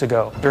happened weeks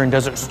ago. During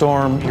Desert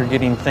Storm, you're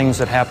getting things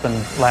that happened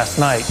last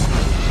night.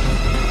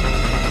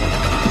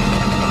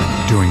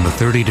 During the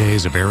 30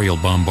 days of aerial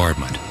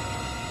bombardment,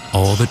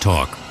 all the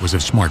talk was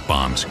of smart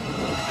bombs.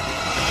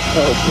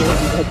 Oh,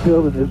 boy, that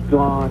building is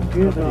gone,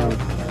 you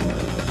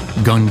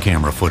know. Gun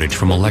camera footage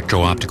from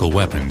electro-optical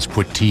weapons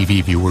put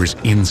TV viewers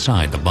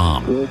inside the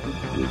bomb.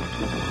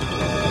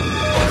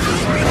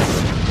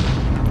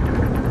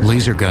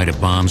 Laser-guided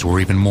bombs were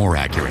even more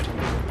accurate,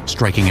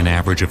 striking an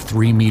average of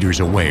 3 meters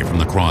away from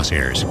the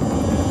crosshairs.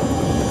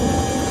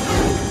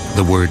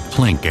 The word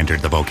plink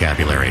entered the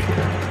vocabulary,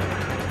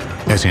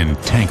 as in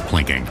tank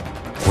plinking,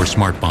 where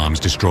smart bombs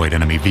destroyed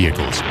enemy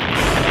vehicles.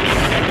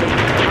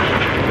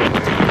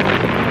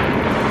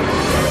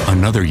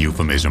 Another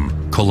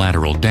euphemism,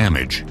 collateral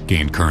damage,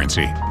 gained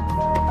currency.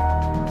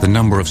 The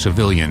number of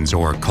civilians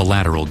or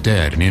collateral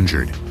dead and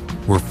injured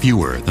were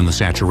fewer than the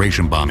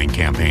saturation bombing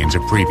campaigns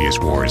of previous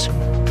wars.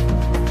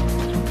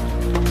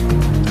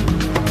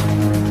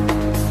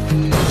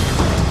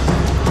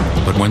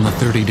 But when the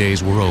 30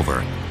 days were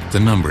over, the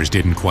numbers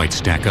didn't quite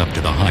stack up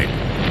to the hype.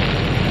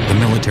 The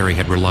military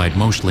had relied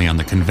mostly on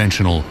the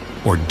conventional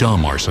or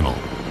dumb arsenal.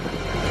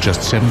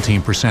 Just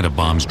 17% of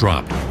bombs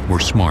dropped were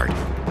smart.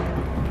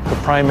 The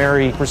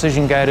primary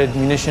precision-guided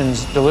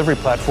munitions delivery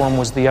platform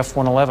was the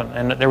F-111,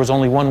 and there was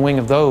only one wing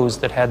of those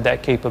that had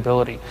that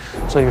capability.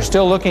 So you're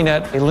still looking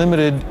at a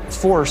limited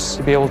force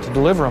to be able to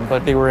deliver them,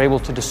 but they were able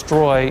to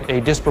destroy a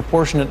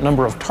disproportionate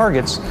number of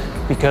targets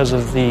because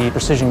of the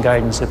precision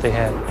guidance that they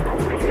had.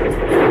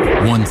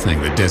 One thing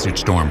the Desert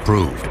Storm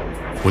proved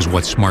was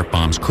what smart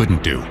bombs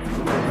couldn't do.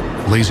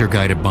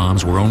 Laser-guided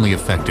bombs were only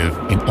effective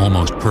in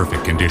almost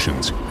perfect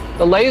conditions.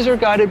 The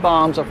laser-guided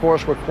bombs, of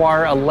course,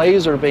 require a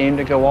laser beam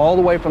to go all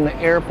the way from the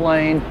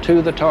airplane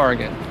to the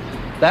target.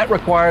 That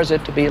requires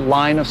it to be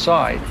line of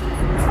sight.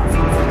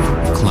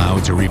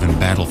 Clouds or even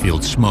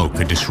battlefield smoke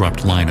could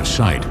disrupt line of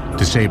sight,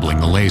 disabling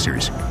the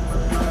lasers.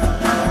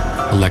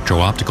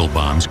 Electro-optical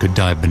bombs could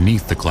dive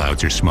beneath the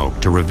clouds or smoke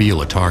to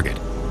reveal a target,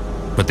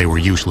 but they were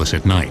useless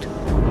at night.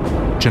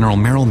 General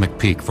Merrill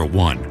McPeak, for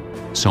one,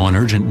 saw an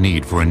urgent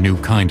need for a new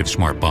kind of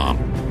smart bomb.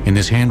 In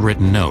this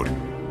handwritten note,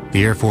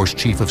 the Air Force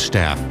Chief of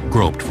Staff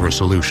groped for a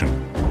solution.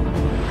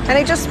 And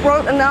he just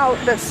wrote a note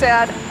that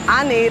said,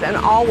 I need an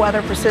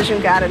all-weather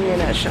precision-guided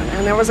munition.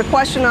 And there was a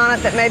question on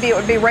it that maybe it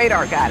would be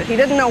radar-guided. He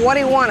didn't know what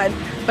he wanted,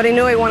 but he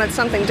knew he wanted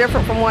something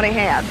different from what he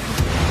had.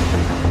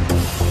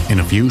 In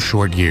a few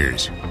short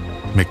years,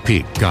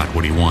 McPeak got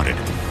what he wanted,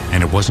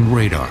 and it wasn't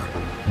radar,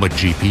 but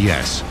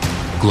GPS,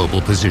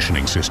 Global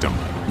Positioning System.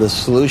 The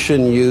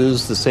solution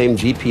used the same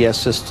GPS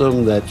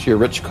system that your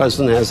rich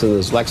cousin has in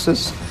his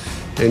Lexus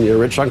and your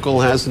rich uncle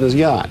has in his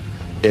yacht.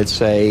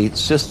 It's a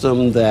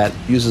system that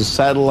uses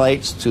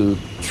satellites to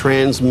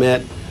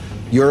transmit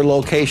your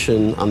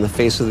location on the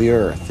face of the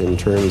Earth in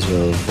terms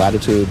of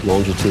latitude,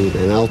 longitude,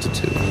 and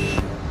altitude.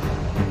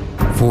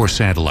 4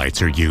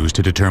 satellites are used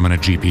to determine a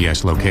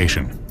GPS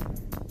location.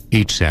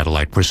 Each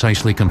satellite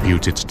precisely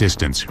computes its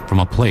distance from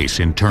a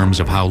place in terms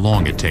of how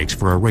long it takes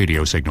for a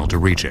radio signal to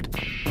reach it.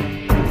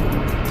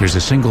 There's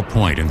a single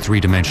point in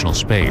 3-dimensional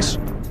space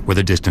where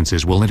the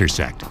distances will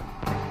intersect.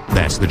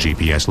 That's the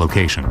GPS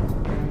location.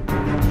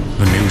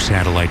 The new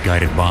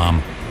satellite-guided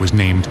bomb was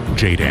named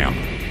JDAM.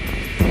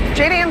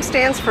 JDAM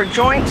stands for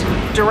Joint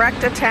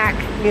Direct Attack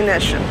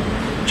Munition.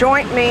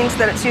 Joint means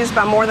that it's used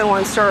by more than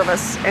one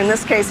service. In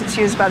this case, it's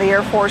used by the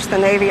Air Force, the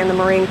Navy, and the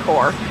Marine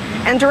Corps.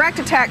 And direct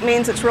attack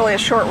means it's really a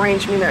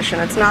short-range munition.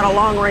 It's not a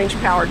long-range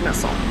powered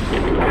missile.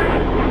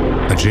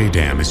 A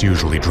JDAM is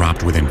usually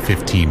dropped within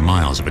 15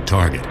 miles of a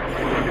target.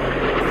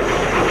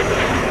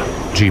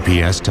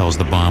 GPS tells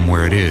the bomb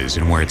where it is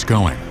and where it's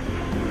going.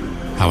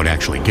 How it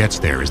actually gets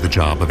there is the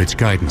job of its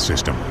guidance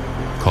system,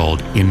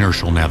 called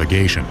inertial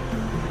navigation,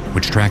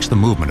 which tracks the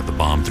movement of the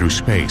bomb through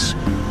space.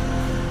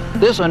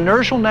 This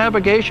inertial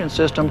navigation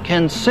system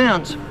can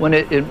sense when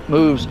it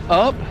moves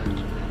up,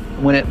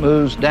 when it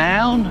moves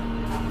down,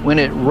 when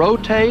it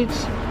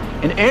rotates,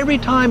 and every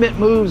time it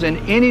moves in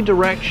any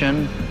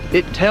direction,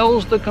 it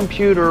tells the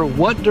computer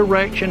what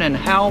direction and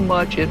how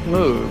much it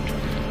moved.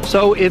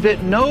 So if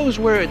it knows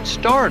where it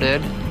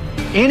started,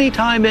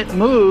 anytime it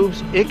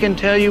moves, it can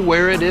tell you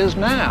where it is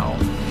now.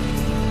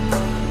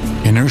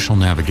 Inertial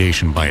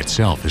navigation by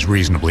itself is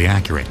reasonably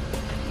accurate.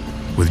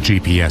 With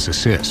GPS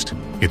assist,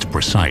 it's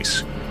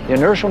precise. The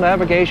inertial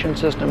navigation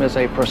system is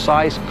a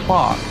precise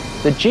clock.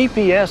 The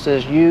GPS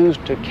is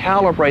used to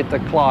calibrate the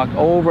clock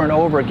over and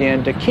over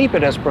again to keep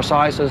it as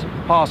precise as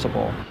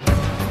possible.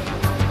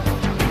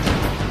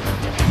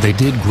 They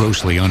did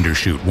grossly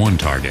undershoot one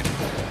target,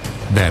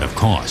 that of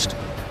cost.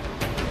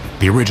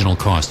 The original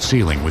cost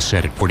ceiling was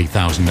set at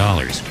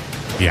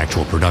 $40,000. The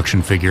actual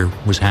production figure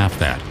was half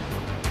that.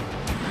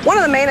 One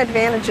of the main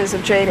advantages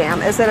of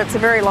JDAM is that it's a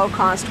very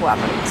low-cost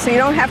weapon. So you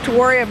don't have to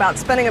worry about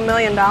spending $1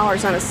 million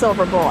on a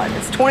silver bullet.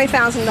 It's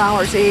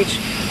 $20,000 each,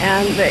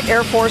 and the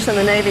Air Force and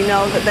the Navy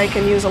know that they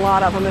can use a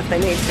lot of them if they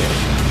need to.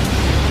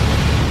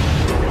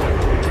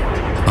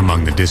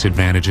 Among the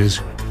disadvantages,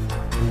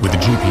 with the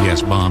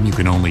GPS bomb, you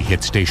can only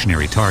hit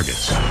stationary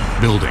targets,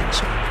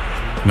 buildings,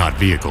 not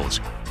vehicles.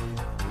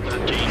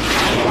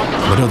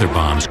 But other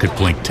bombs could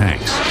blink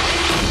tanks.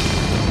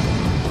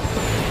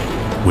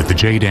 With the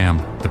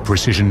JDAM, the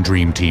Precision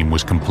Dream Team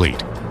was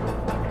complete.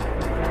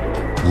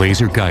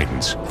 Laser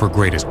guidance for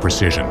greatest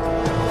precision.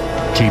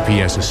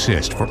 GPS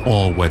assist for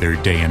all-weather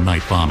day and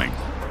night bombing.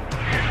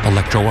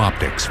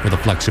 Electro-optics for the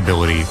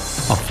flexibility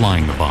of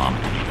flying the bomb.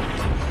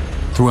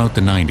 Throughout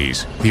the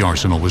 90s, the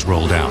arsenal was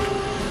rolled out.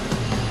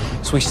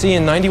 So we see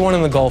in 91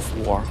 in the Gulf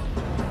War,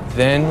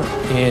 then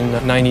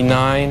in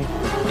 99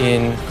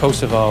 in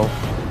Kosovo,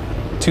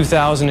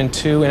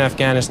 2002 in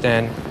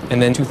Afghanistan, and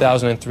then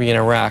 2003 in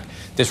Iraq,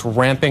 this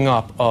ramping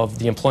up of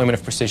the employment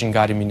of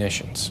precision-guided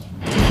munitions.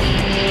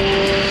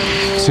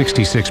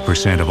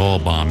 66% of all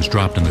bombs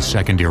dropped in the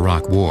Second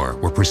Iraq War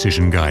were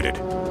precision-guided.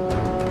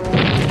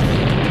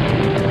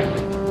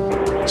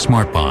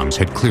 Smart bombs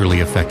had clearly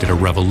effected a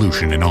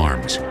revolution in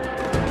arms.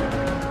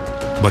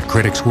 But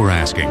critics were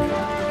asking,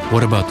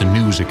 what about the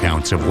news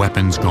accounts of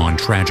weapons gone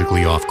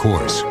tragically off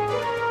course?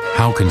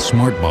 How can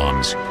smart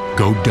bombs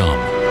go dumb?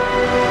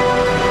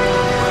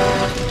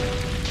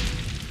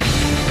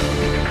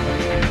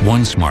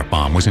 One smart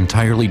bomb was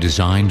entirely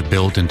designed,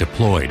 built, and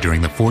deployed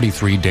during the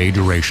 43-day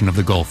duration of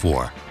the Gulf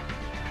War.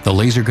 The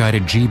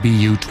laser-guided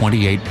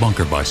GBU-28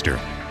 bunker buster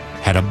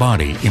had a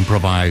body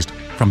improvised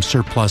from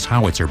surplus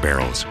howitzer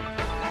barrels.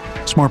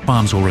 Smart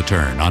bombs will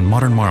return on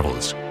Modern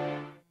Marvels.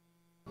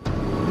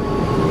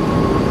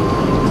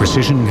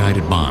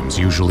 Precision-guided bombs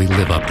usually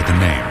live up to the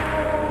name.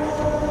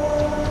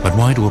 But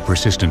why do a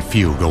persistent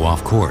few go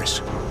off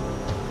course?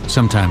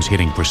 Sometimes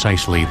hitting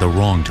precisely the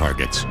wrong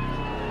targets.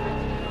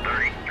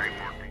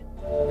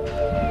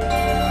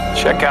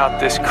 Check out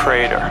this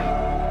crater.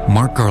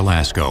 Mark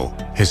Garlasco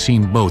has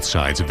seen both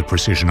sides of the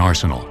precision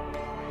arsenal.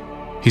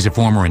 He's a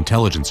former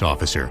intelligence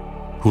officer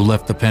who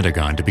left the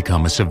Pentagon to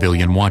become a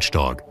civilian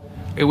watchdog.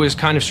 It was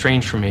kind of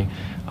strange for me.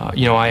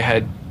 I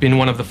had been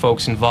one of the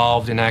folks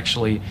involved in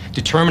actually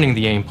determining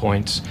the aim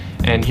points,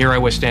 and here I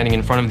was standing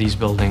in front of these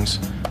buildings,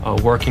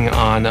 working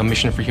on a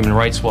mission for Human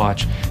Rights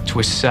Watch to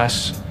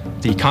assess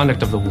the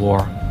conduct of the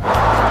war.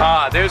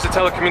 There's the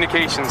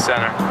telecommunications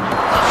center.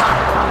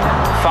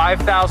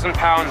 5,000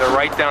 pounder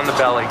right down the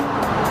belly.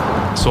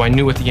 So I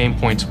knew what the aim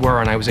points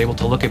were, and I was able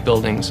to look at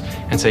buildings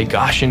and say,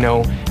 gosh,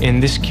 in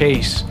this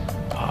case,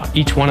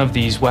 each one of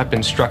these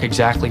weapons struck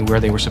exactly where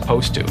they were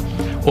supposed to.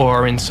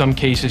 Or in some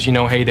cases, you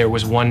know, hey, there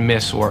was one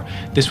miss, or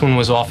this one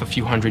was off a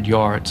few hundred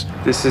yards.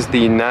 This is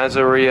the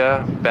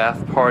Nazaria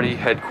Bath Party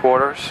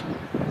headquarters.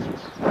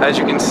 As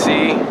you can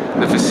see,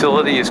 the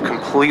facility is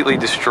completely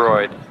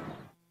destroyed.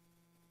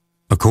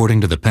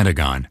 According to the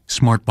Pentagon,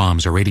 smart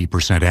bombs are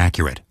 80%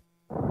 accurate.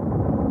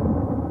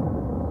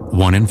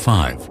 1 in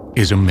 5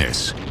 is a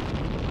miss.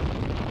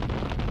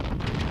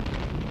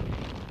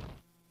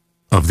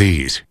 Of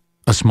these,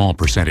 a small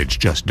percentage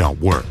just don't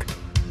work.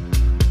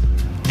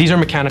 These are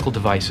mechanical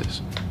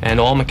devices, and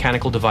all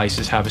mechanical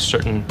devices have a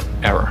certain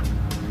error.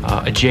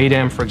 A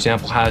JDAM, for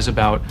example, has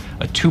about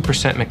a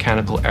 2%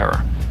 mechanical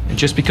error. And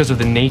just because of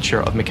the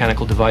nature of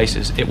mechanical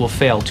devices, it will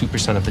fail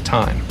 2% of the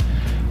time.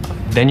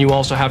 Then you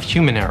also have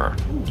human error.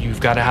 You've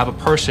got to have a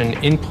person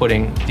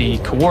inputting the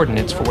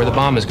coordinates for where the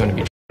bomb is going to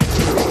be.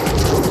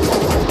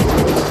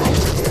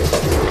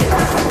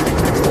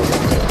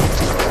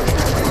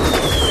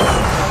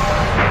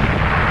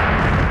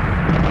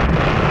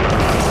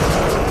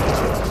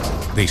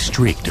 They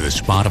streak to the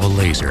spot of a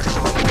laser, the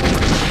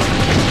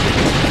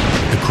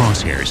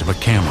crosshairs of a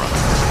camera,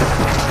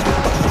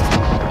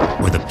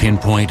 or the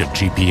pinpoint of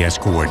GPS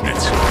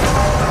coordinates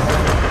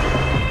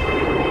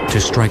to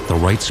strike the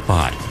right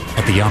spot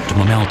at the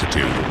optimum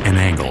altitude and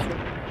angle.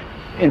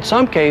 In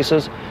some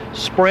cases,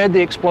 spread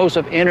the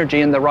explosive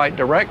energy in the right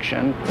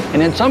direction,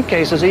 and in some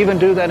cases even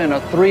do that in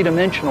a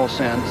three-dimensional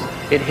sense.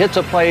 It hits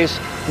a place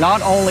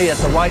not only at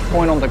the right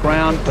point on the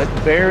ground, but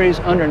buries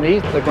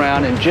underneath the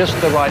ground in just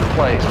the right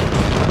place.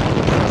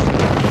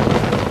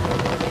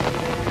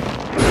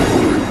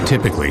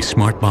 Typically,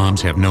 smart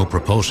bombs have no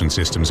propulsion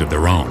systems of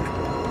their own,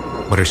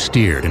 but are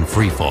steered in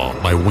free fall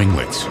by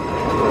winglets.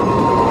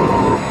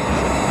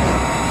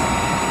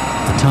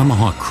 The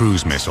Tomahawk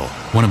cruise missile,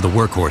 one of the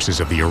workhorses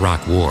of the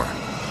Iraq War,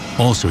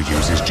 also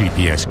uses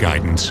GPS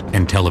guidance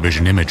and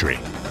television imagery.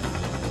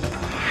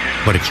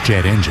 But its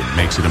jet engine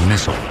makes it a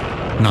missile,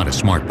 not a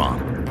smart bomb.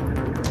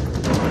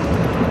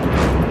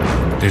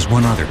 There's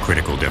one other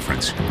critical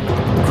difference.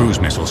 Cruise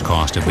missiles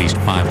cost at least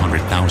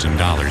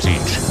 $500,000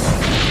 each.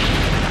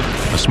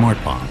 A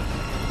smart bomb,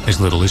 as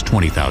little as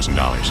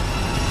 $20,000.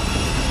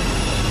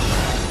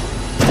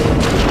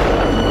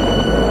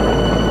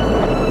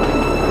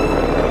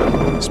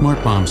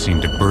 Smart bombs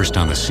seemed to burst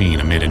on the scene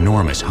amid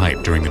enormous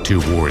hype during the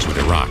two wars with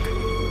Iraq.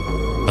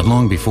 But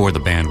long before the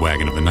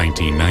bandwagon of the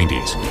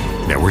 1990s,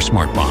 there were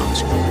smart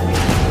bombs.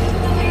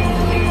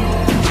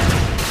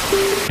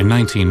 In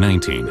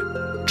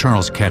 1919,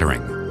 Charles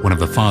Kettering, one of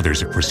the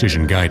fathers of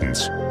precision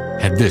guidance,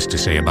 had this to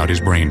say about his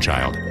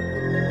brainchild.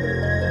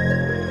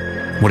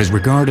 What is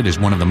regarded as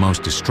one of the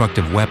most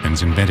destructive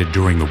weapons invented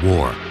during the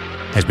war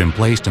has been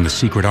placed in the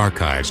secret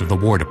archives of the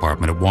War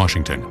Department at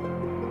Washington.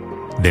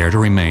 There to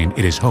remain,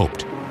 it is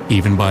hoped,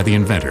 even by the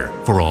inventor,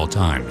 for all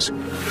times.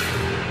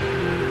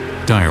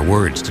 Dire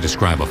words to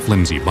describe a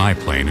flimsy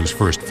biplane whose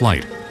first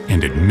flight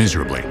ended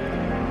miserably.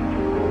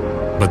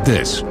 But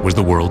this was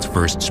the world's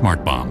first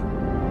smart bomb.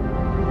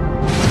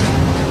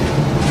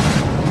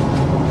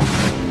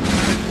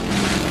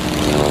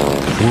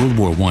 World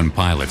War I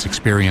pilots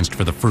experienced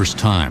for the first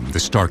time the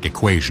stark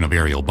equation of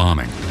aerial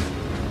bombing.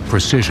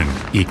 Precision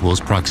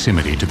equals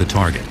proximity to the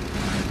target.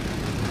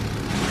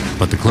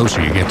 But the closer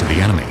you get to the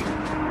enemy,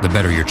 the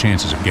better your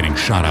chances of getting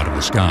shot out of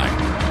the sky.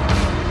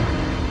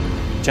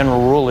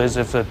 General rule is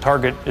if the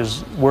target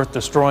is worth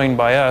destroying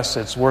by us,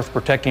 it's worth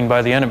protecting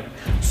by the enemy.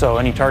 So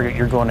any target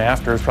you're going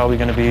after is probably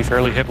going to be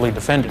fairly heavily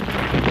defended.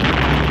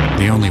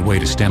 The only way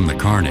to stem the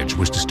carnage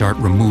was to start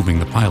removing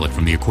the pilot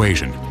from the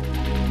equation,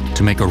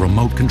 to make a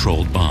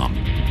remote-controlled bomb.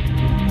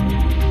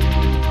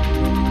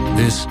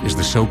 This is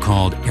the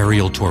so-called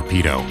aerial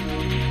torpedo,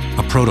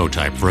 a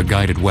prototype for a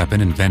guided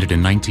weapon invented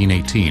in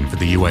 1918 for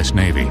the U.S.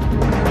 Navy.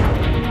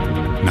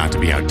 Not to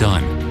be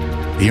outdone,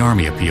 the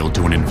Army appealed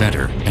to an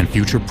inventor and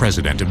future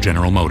president of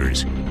General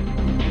Motors.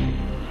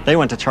 They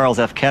went to Charles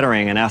F.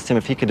 Kettering and asked him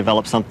if he could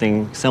develop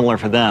something similar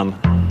for them.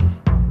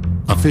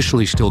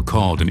 Officially still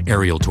called an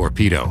aerial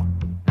torpedo,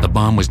 the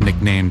bomb was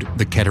nicknamed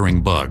the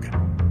Kettering Bug.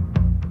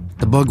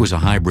 The Bug was a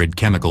hybrid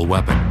chemical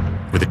weapon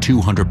with a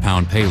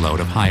 200-pound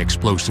payload of high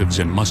explosives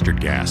and mustard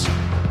gas.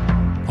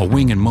 A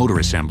wing and motor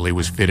assembly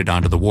was fitted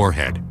onto the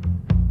warhead.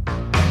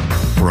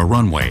 For a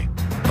runway,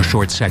 a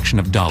short section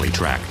of dolly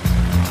track.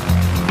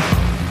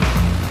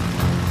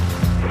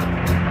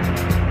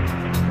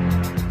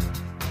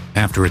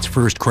 After its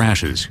first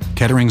crashes,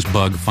 Kettering's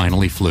Bug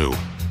finally flew.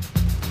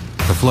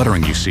 The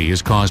fluttering you see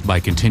is caused by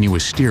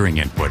continuous steering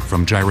input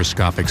from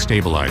gyroscopic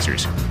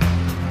stabilizers.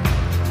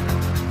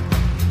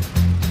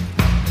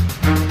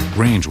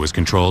 Range was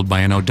controlled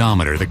by an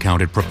odometer that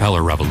counted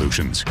propeller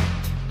revolutions.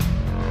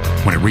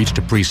 When it reached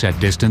a preset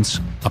distance,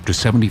 up to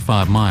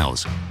 75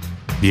 miles,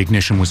 the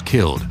ignition was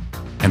killed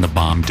and the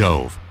bomb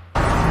dove.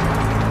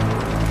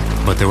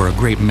 But there were a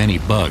great many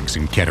bugs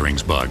in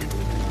Kettering's Bug,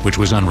 which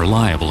was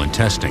unreliable in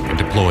testing and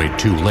deployed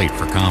too late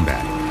for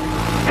combat.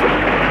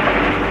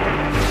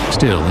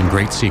 Still, in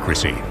great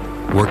secrecy,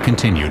 work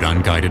continued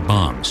on guided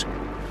bombs.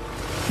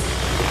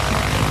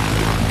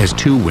 As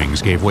two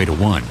wings gave way to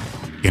one,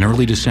 in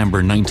early December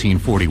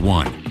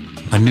 1941,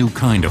 a new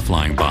kind of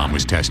flying bomb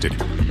was tested.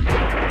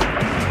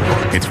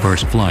 Its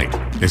first flight,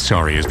 as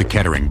sorry as the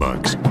Kettering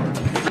bugs.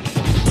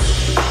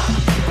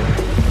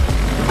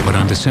 But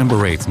on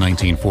December 8,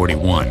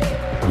 1941,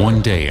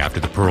 one day after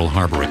the Pearl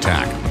Harbor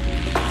attack,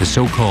 the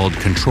so-called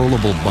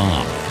controllable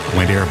bomb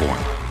went airborne.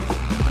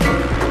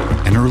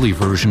 An early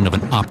version of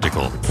an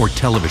optical or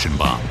television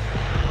bomb.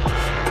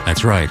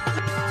 That's right.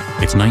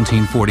 It's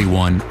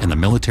 1941, and the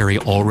military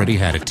already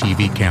had a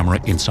TV camera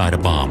inside a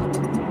bomb.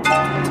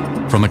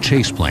 From a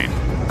chase plane,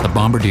 the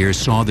bombardiers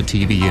saw the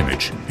TV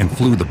image and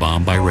flew the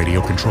bomb by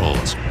radio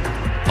controls,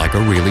 like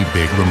a really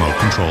big remote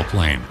control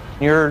plane.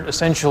 You're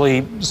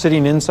essentially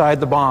sitting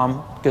inside the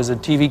bomb because the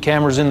TV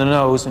camera's in the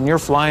nose, and you're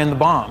flying the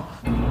bomb.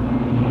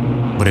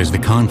 But as the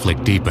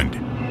conflict deepened,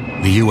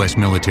 the U.S.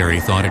 military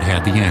thought it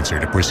had the answer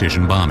to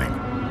precision bombing,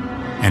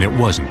 and it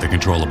wasn't the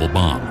controllable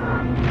bomb.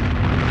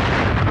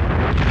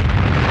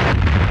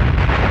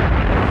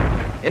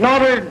 In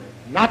order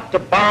not to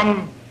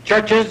bomb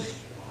churches,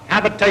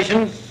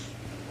 habitations,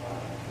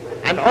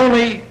 and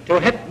only to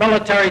hit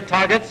military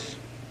targets,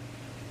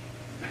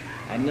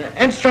 an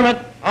instrument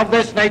of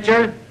this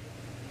nature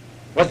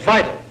was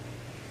vital.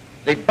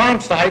 The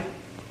bomb sight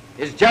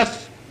is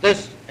just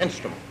this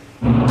instrument.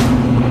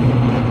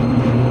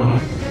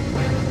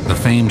 The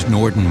famed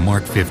Norden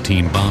Mark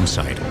 15 bomb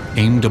sight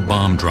aimed a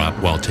bomb drop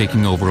while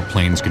taking over a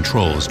plane's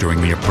controls during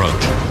the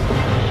approach.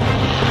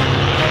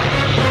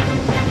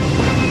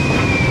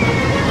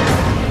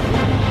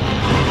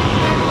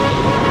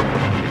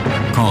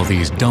 Call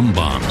these dumb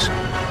bombs,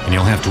 and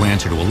you'll have to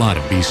answer to a lot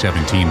of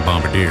B-17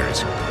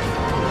 bombardiers.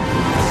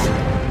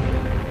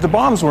 The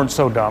bombs weren't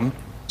so dumb.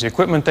 The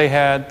equipment they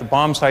had, the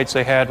bomb sights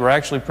they had were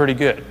actually pretty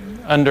good.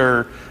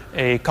 Under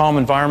a calm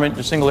environment,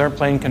 a single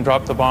airplane can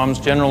drop the bombs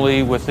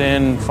generally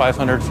within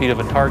 500 feet of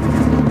a target.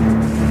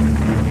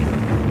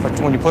 But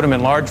when you put them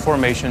in large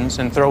formations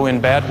and throw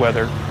in bad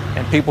weather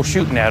and people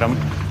shooting at them,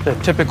 the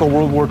typical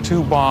World War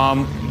II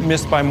bomb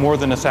missed by more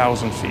than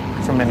 1,000 feet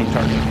from any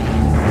target.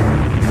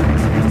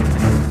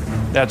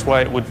 That's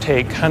why it would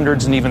take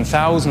hundreds and even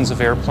thousands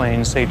of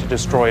airplanes, say, to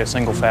destroy a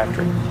single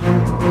factory.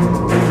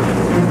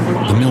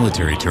 The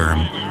military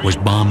term was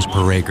bombs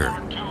per acre,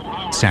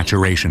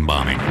 saturation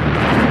bombing.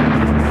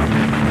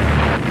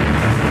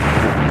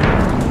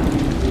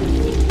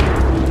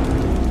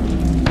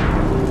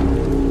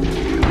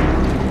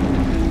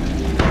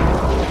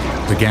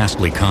 The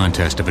ghastly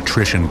contest of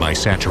attrition by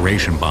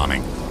saturation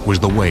bombing was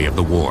the way of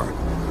the war.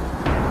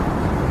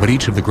 But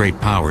each of the great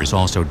powers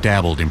also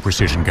dabbled in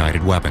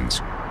precision-guided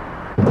weapons.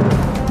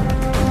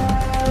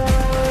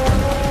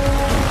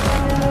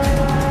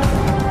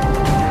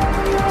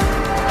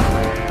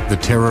 The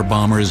terror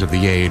bombers of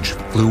the age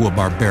flew a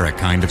barbaric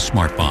kind of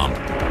smart bomb.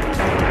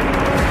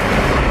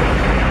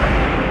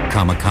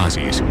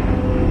 Kamikazes.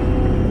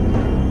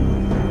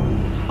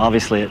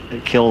 Obviously,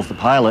 it kills the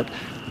pilot,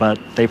 but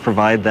they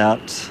provide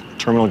that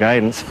terminal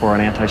guidance for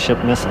an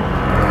anti-ship missile.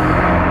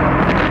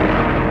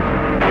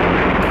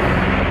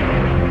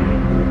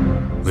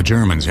 The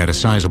Germans had a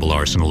sizable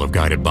arsenal of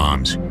guided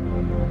bombs.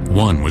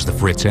 One was the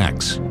Fritz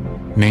X,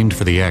 named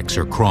for the X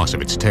or cross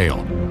of its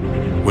tail,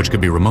 which could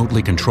be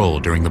remotely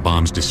controlled during the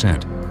bomb's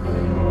descent.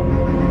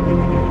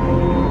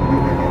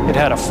 It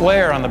had a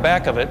flare on the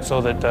back of it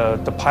so that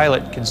the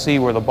pilot could see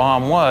where the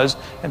bomb was,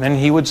 and then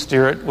he would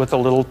steer it with a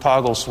little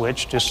toggle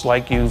switch, just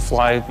like you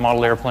fly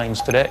model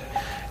airplanes today.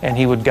 And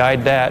he would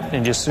guide that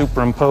and just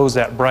superimpose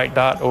that bright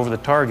dot over the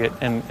target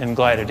and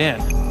glide it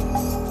in.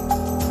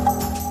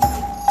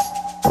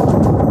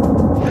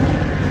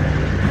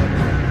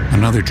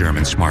 Another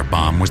German smart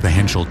bomb was the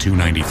Henschel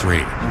 293,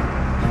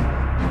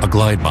 a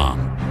glide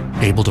bomb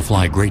able to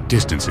fly great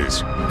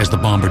distances as the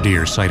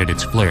bombardier sighted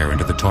its flare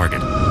into the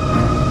target.